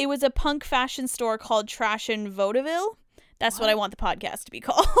 Fuck. It was a punk fashion store called Trash in Vaudeville. That's what I want the podcast to be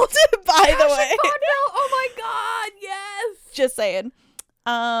called, by the way. Vaudeville? Oh my God, yes. Just saying.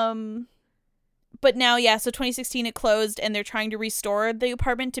 But now, so 2016 it closed, and they're trying to restore the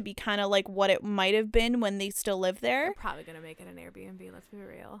apartment to be kind of like what it might have been when they still lived there. They're probably going to make it an Airbnb, let's be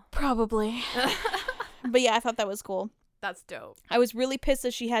real. Probably. But yeah, I thought that was cool. That's dope. I was really pissed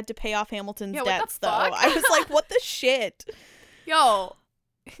that she had to pay off Hamilton's debts, though. Fuck? I was like, what the shit? Yo,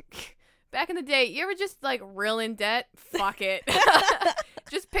 back in the day, you ever just like real in debt? Fuck it.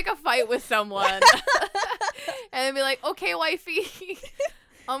 Just pick a fight with someone. And then be like, okay, wifey.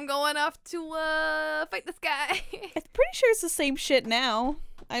 I'm going off to fight this guy. I'm pretty sure it's the same shit now.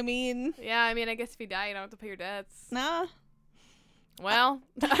 I mean... Yeah, I guess if you die, you don't have to pay your debts. Nah. Well.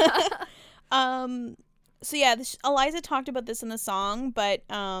 So yeah, Eliza talked about this in the song, but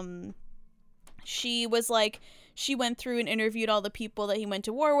she was like... She went through and interviewed all the people that he went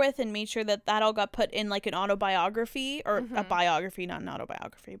to war with and made sure that all got put in like an autobiography, or a biography, not an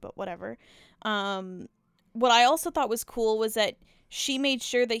autobiography, but whatever. What I also thought was cool was that she made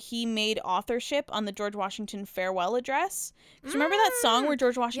sure that he made authorship on the George Washington farewell address. Because remember that song where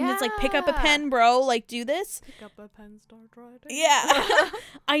George Washington's like, pick up a pen, bro, like do this? Pick up a pen, start writing. Yeah.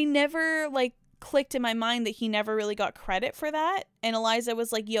 I never like clicked in my mind that he never really got credit for that. And Eliza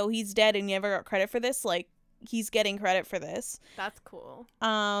was like, yo, he's dead and he never got credit for this. Like, he's getting credit for this. That's cool.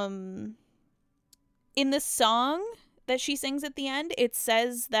 In the song that she sings at the end, it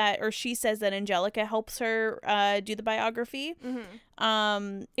says that, or she says that Angelica helps her do the biography.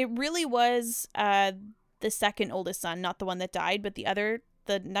 It really was the second oldest son, not the one that died, but the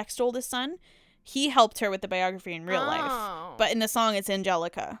next oldest son. He helped her with the biography in real life, but in the song it's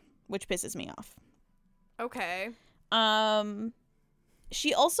Angelica, which pisses me off. Okay.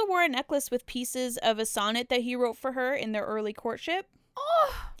 She also wore a necklace with pieces of a sonnet that he wrote for her in their early courtship,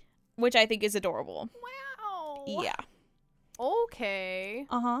 which I think is adorable. Wow. Yeah. Okay.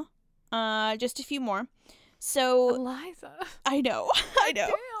 Just a few more. So Eliza. I know.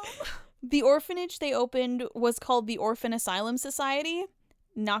 Damn. The orphanage they opened was called the Orphan Asylum Society.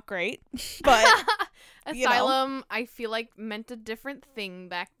 Not great, but asylum, I feel like meant a different thing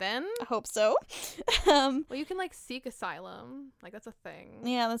back then. I hope so. Well, you can like seek asylum, like that's a thing.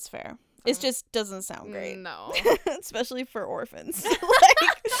 Yeah, that's fair. It just doesn't sound great. No. Especially for orphans.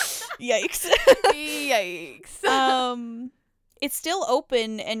 Like, yikes. Yikes. It's still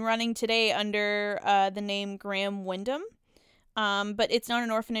open and running today under the name Graham Wyndham. But it's not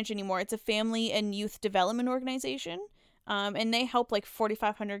an orphanage anymore. It's a family and youth development organization. And they help like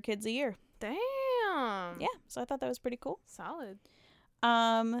 4,500 kids a year. Damn. Yeah, so I thought that was pretty cool. Solid.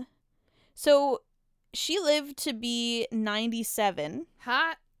 So she lived to be 97.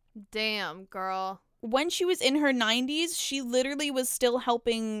 Hot damn, girl. When she was in her 90s, she literally was still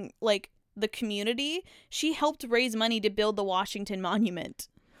helping like the community. She helped raise money to build the Washington Monument.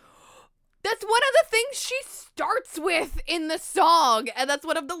 That's one of the things she starts with in the song, and that's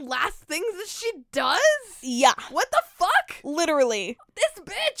one of the last things that she does? Yeah. What the fuck? Literally. This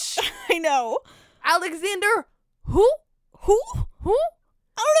bitch. I know. Alexander, who? I don't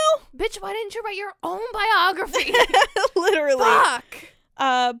know. Bitch, why didn't you write your own biography? Literally.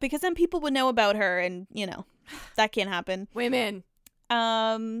 Fuck. Because then people would know about her, and, you know, that can't happen. Women.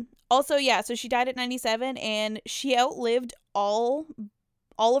 Also, yeah, so she died at 97, and she outlived all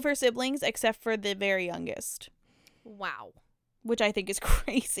of her siblings except for the very youngest. Wow. Which I think is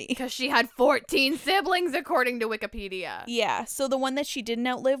crazy. Because she had 14 siblings, according to Wikipedia. Yeah, so the one that she didn't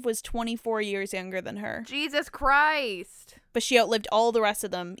outlive was 24 years younger than her. Jesus Christ. But she outlived all the rest of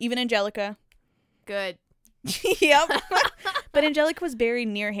them, even Angelica. Good. Yep. But Angelica was buried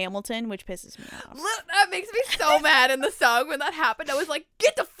near Hamilton, which pisses me off. That makes me so mad in the song when that happened. I was like,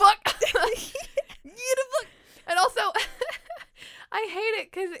 get the fuck. Get the fuck. And also, I hate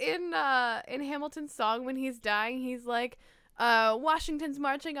it because in Hamilton's song, when he's dying, he's like, Washington's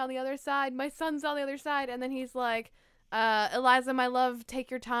marching on the other side. My son's on the other side. And then he's like, Eliza, my love, take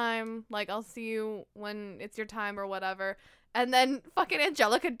your time. Like, I'll see you when it's your time or whatever. And then fucking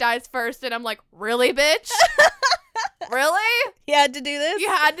Angelica dies first. And I'm like, really, bitch? Really? You had to do this? You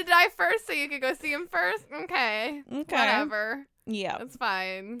had to die first so you could go see him first? Okay. Whatever. Yeah. That's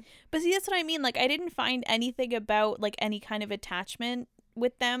fine. But see, that's what I mean. Like, I didn't find anything about, like, any kind of attachment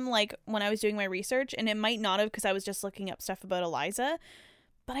with them, like, when I was doing my research. And it might not have because I was just looking up stuff about Eliza.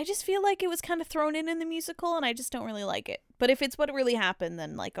 But I just feel like it was kind of thrown in the musical, and I just don't really like it. But if it's what really happened,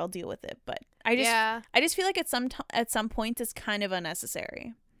 then, like, I'll deal with it. But I just feel like at some points it's kind of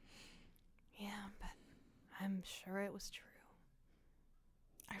unnecessary. Yeah, but I'm sure it was true.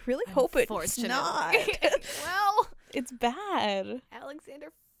 I really hope it's not. Well, it's bad.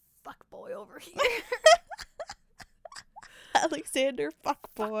 Alexander fuckboy over here. Alexander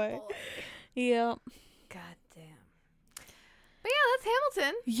fuckboy. Yeah. God damn. But yeah, that's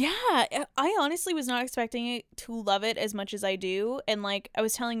Hamilton. Yeah, I honestly was not expecting it to love it as much as I do. And like I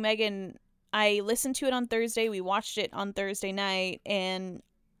was telling Megan, I listened to it on Thursday. We watched it on Thursday night, and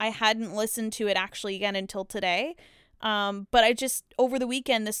I hadn't listened to it actually again until today. But I just, over the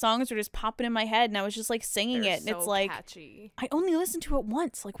weekend, the songs were just popping in my head, and I was just like singing it. And so it's like, catchy. I only listened to it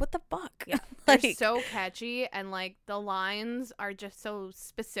once. Like, what the fuck? Yeah, like, they're so catchy, and like the lines are just so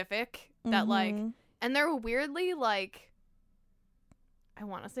specific that like, and they're weirdly like, I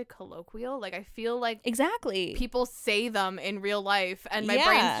want to say colloquial. Like, I feel like exactly people say them in real life, and my Yeah.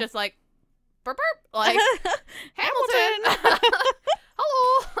 brain's just like, burp, burp, like, Hamilton.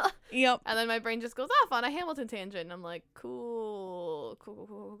 Hello. Yep. And then my brain just goes off on a Hamilton tangent, and I'm like, cool.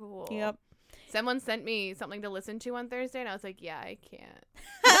 Yep. Someone sent me something to listen to on Thursday, and I was like, yeah, I can't.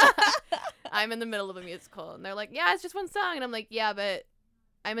 I'm in the middle of a musical. And they're like, yeah, it's just one song. And I'm like, yeah, but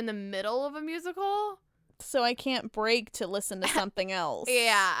I'm in the middle of a musical. So I can't break to listen to something else.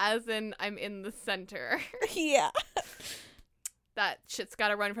 Yeah, as in I'm in the center. Yeah. That shit's got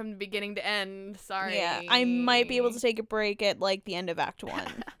to run from the beginning to end. Sorry. Yeah, I might be able to take a break at like the end of Act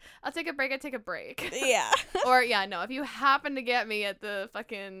 1. I'll take a break. I take a break. Yeah. Or yeah, no. If you happen to get me at the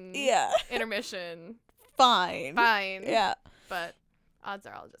fucking intermission, fine. Yeah. But odds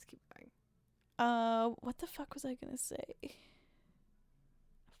are I'll just keep going. What the fuck was I gonna say? I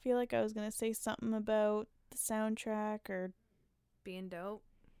feel like I was gonna say something about the soundtrack or being dope.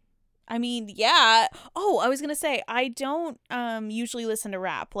 I mean, yeah. Oh, I was gonna say, I don't usually listen to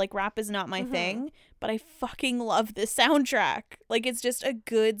rap. Like, rap is not my thing, but I fucking love this soundtrack. Like, it's just a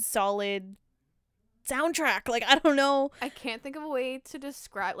good, solid soundtrack. Like, I don't know. I can't think of a way to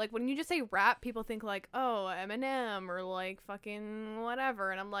describe, like, when you just say rap, people think like, oh, Eminem or like fucking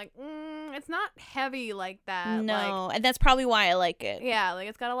whatever, and I'm like, it's not heavy like that. No, like, and that's probably why I like it. Yeah, like,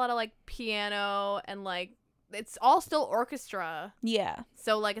 it's got a lot of like piano and like it's all still orchestra. Yeah.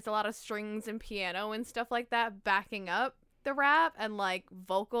 So like it's a lot of strings and piano and stuff like that backing up the rap and like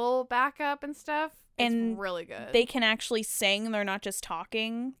vocal backup and stuff. And it's really good. They can actually sing. They're not just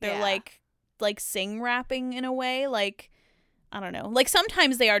talking. They're like sing rapping in a way. Like, I don't know. Like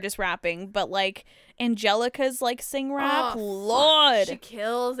sometimes they are just rapping, but like Angelica's like sing rap. Lord. She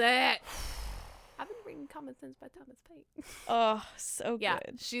kills it. I've been reading Common Sense by Thomas Paine. Oh, so good. Yeah,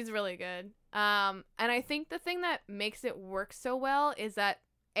 she's really good. And I think the thing that makes it work so well is that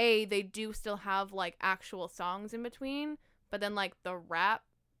they do still have like actual songs in between, but then like the rap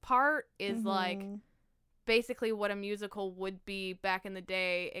part is like basically what a musical would be back in the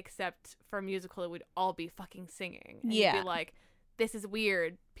day, except for a musical it would all be fucking singing. And you'd be like, this is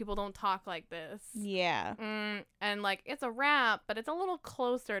weird. People don't talk like this. Yeah. And like it's a rap, but it's a little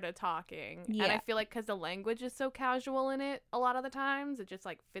closer to talking. Yeah. And I feel like because the language is so casual in it a lot of the times, it just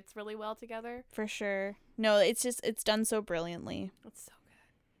like fits really well together. For sure. No, it's done so brilliantly. It's so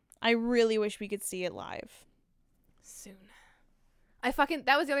good. I really wish we could see it live. Soon.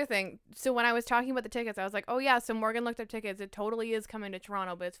 That was the other thing. So when I was talking about the tickets, I was like, oh yeah, so Morgan looked up tickets. It totally is coming to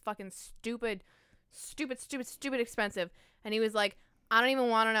Toronto, but it's fucking stupid expensive. And he was like, I don't even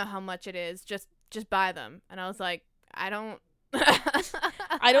want to know how much it is. Just buy them. And I was like, I don't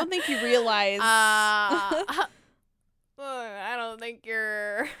think you realize. I don't think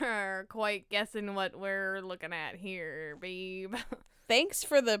you're quite guessing what we're looking at here, babe. Thanks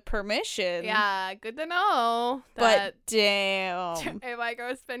for the permission. Yeah, good to know. But damn. If I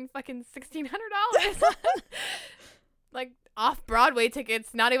go spend fucking $1,600 like off-Broadway tickets,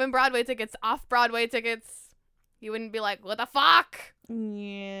 not even Broadway tickets, off-Broadway tickets, You wouldn't be like, what the fuck?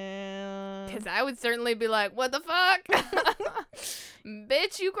 Yeah. Because I would certainly be like, what the fuck?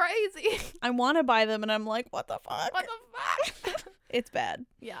 Bitch, you crazy. I want to buy them, and I'm like, what the fuck? What the fuck? It's bad.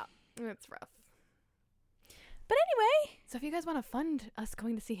 Yeah, it's rough. But anyway. So if you guys want to fund us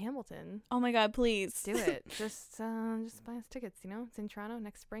going to see Hamilton, Oh my God, please. do it. Just buy us tickets, you know? It's in Toronto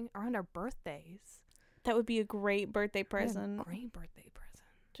next spring around our birthdays. That would be a great birthday present. Great birthday present.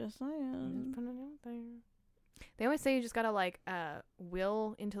 Just saying. Just put it out there. They always say you just gotta like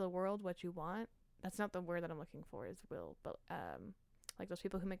will into the world what you want. That's not the word that I'm looking for, is will, but like those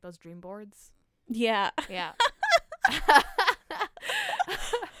people who make those dream boards. Yeah. Yeah.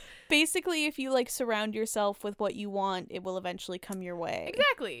 Basically, if you like surround yourself with what you want, it will eventually come your way.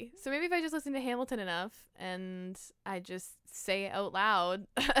 Exactly. So maybe if I just listen to Hamilton enough and I just say it out loud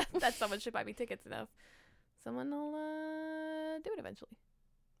that someone should buy me tickets enough, someone will do it eventually.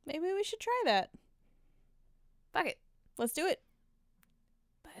 Maybe we should try that. Fuck it. Let's do it.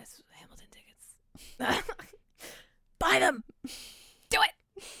 Buy us Hamilton tickets. Buy them. Do it.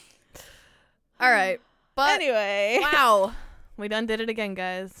 All right. But Anyway. wow. We done did it again,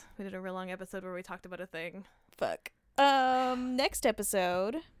 guys. We did a real long episode where we talked about a thing. Fuck. Next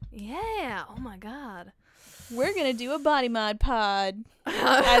episode. Yeah. Oh my God. We're gonna do a body mod pod,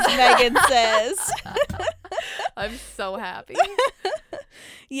 as Megan says. I'm so happy.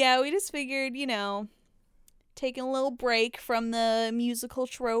 Yeah, we just figured, you know, taking a little break from the musical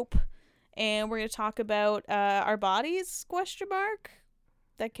trope, and we're gonna talk about our bodies? ?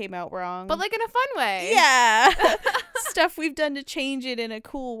 That came out wrong. But like in a fun way. Yeah. Stuff we've done to change it in a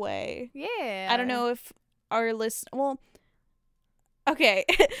cool way. Yeah. I don't know if our okay.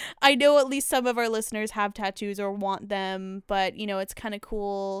 I know at least some of our listeners have tattoos or want them, but you know, it's kind of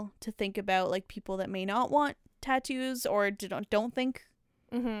cool to think about like people that may not want tattoos or don't think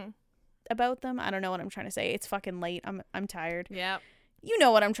about them. I don't know what I'm trying to say. It's fucking late. I'm tired. Yeah. You know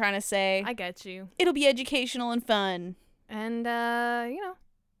what I'm trying to say. I get you. It'll be educational and fun. And you know,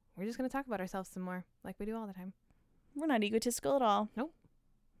 we're just gonna talk about ourselves some more, like we do all the time. We're not egotistical at all. Nope.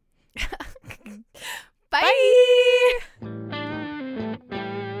 Bye.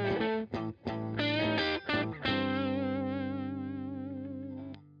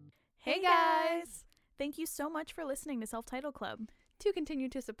 Hey guys! Thank you so much for listening to Self-Titled Club. To continue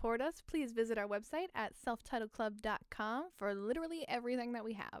to support us, please visit our website at selftitledclub.com for literally everything that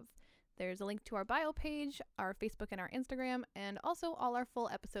we have. There's a link to our bio page, our Facebook and our Instagram, and also all our full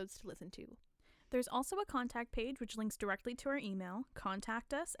episodes to listen to. There's also a contact page which links directly to our email,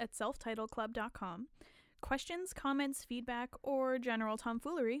 contact@selftitledclub.com. Questions, comments, feedback, or general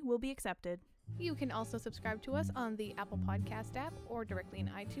tomfoolery will be accepted. You can also subscribe to us on the Apple Podcast app or directly in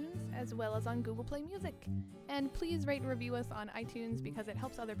iTunes, as well as on Google Play Music. And please rate and review us on iTunes because it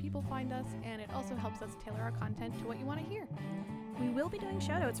helps other people find us, and it also helps us tailor our content to what you want to hear. We will be doing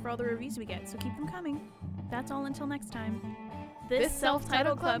shoutouts for all the reviews we get, so keep them coming. That's all until next time. This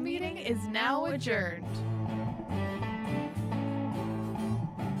Self-Titled Club meeting is now adjourned.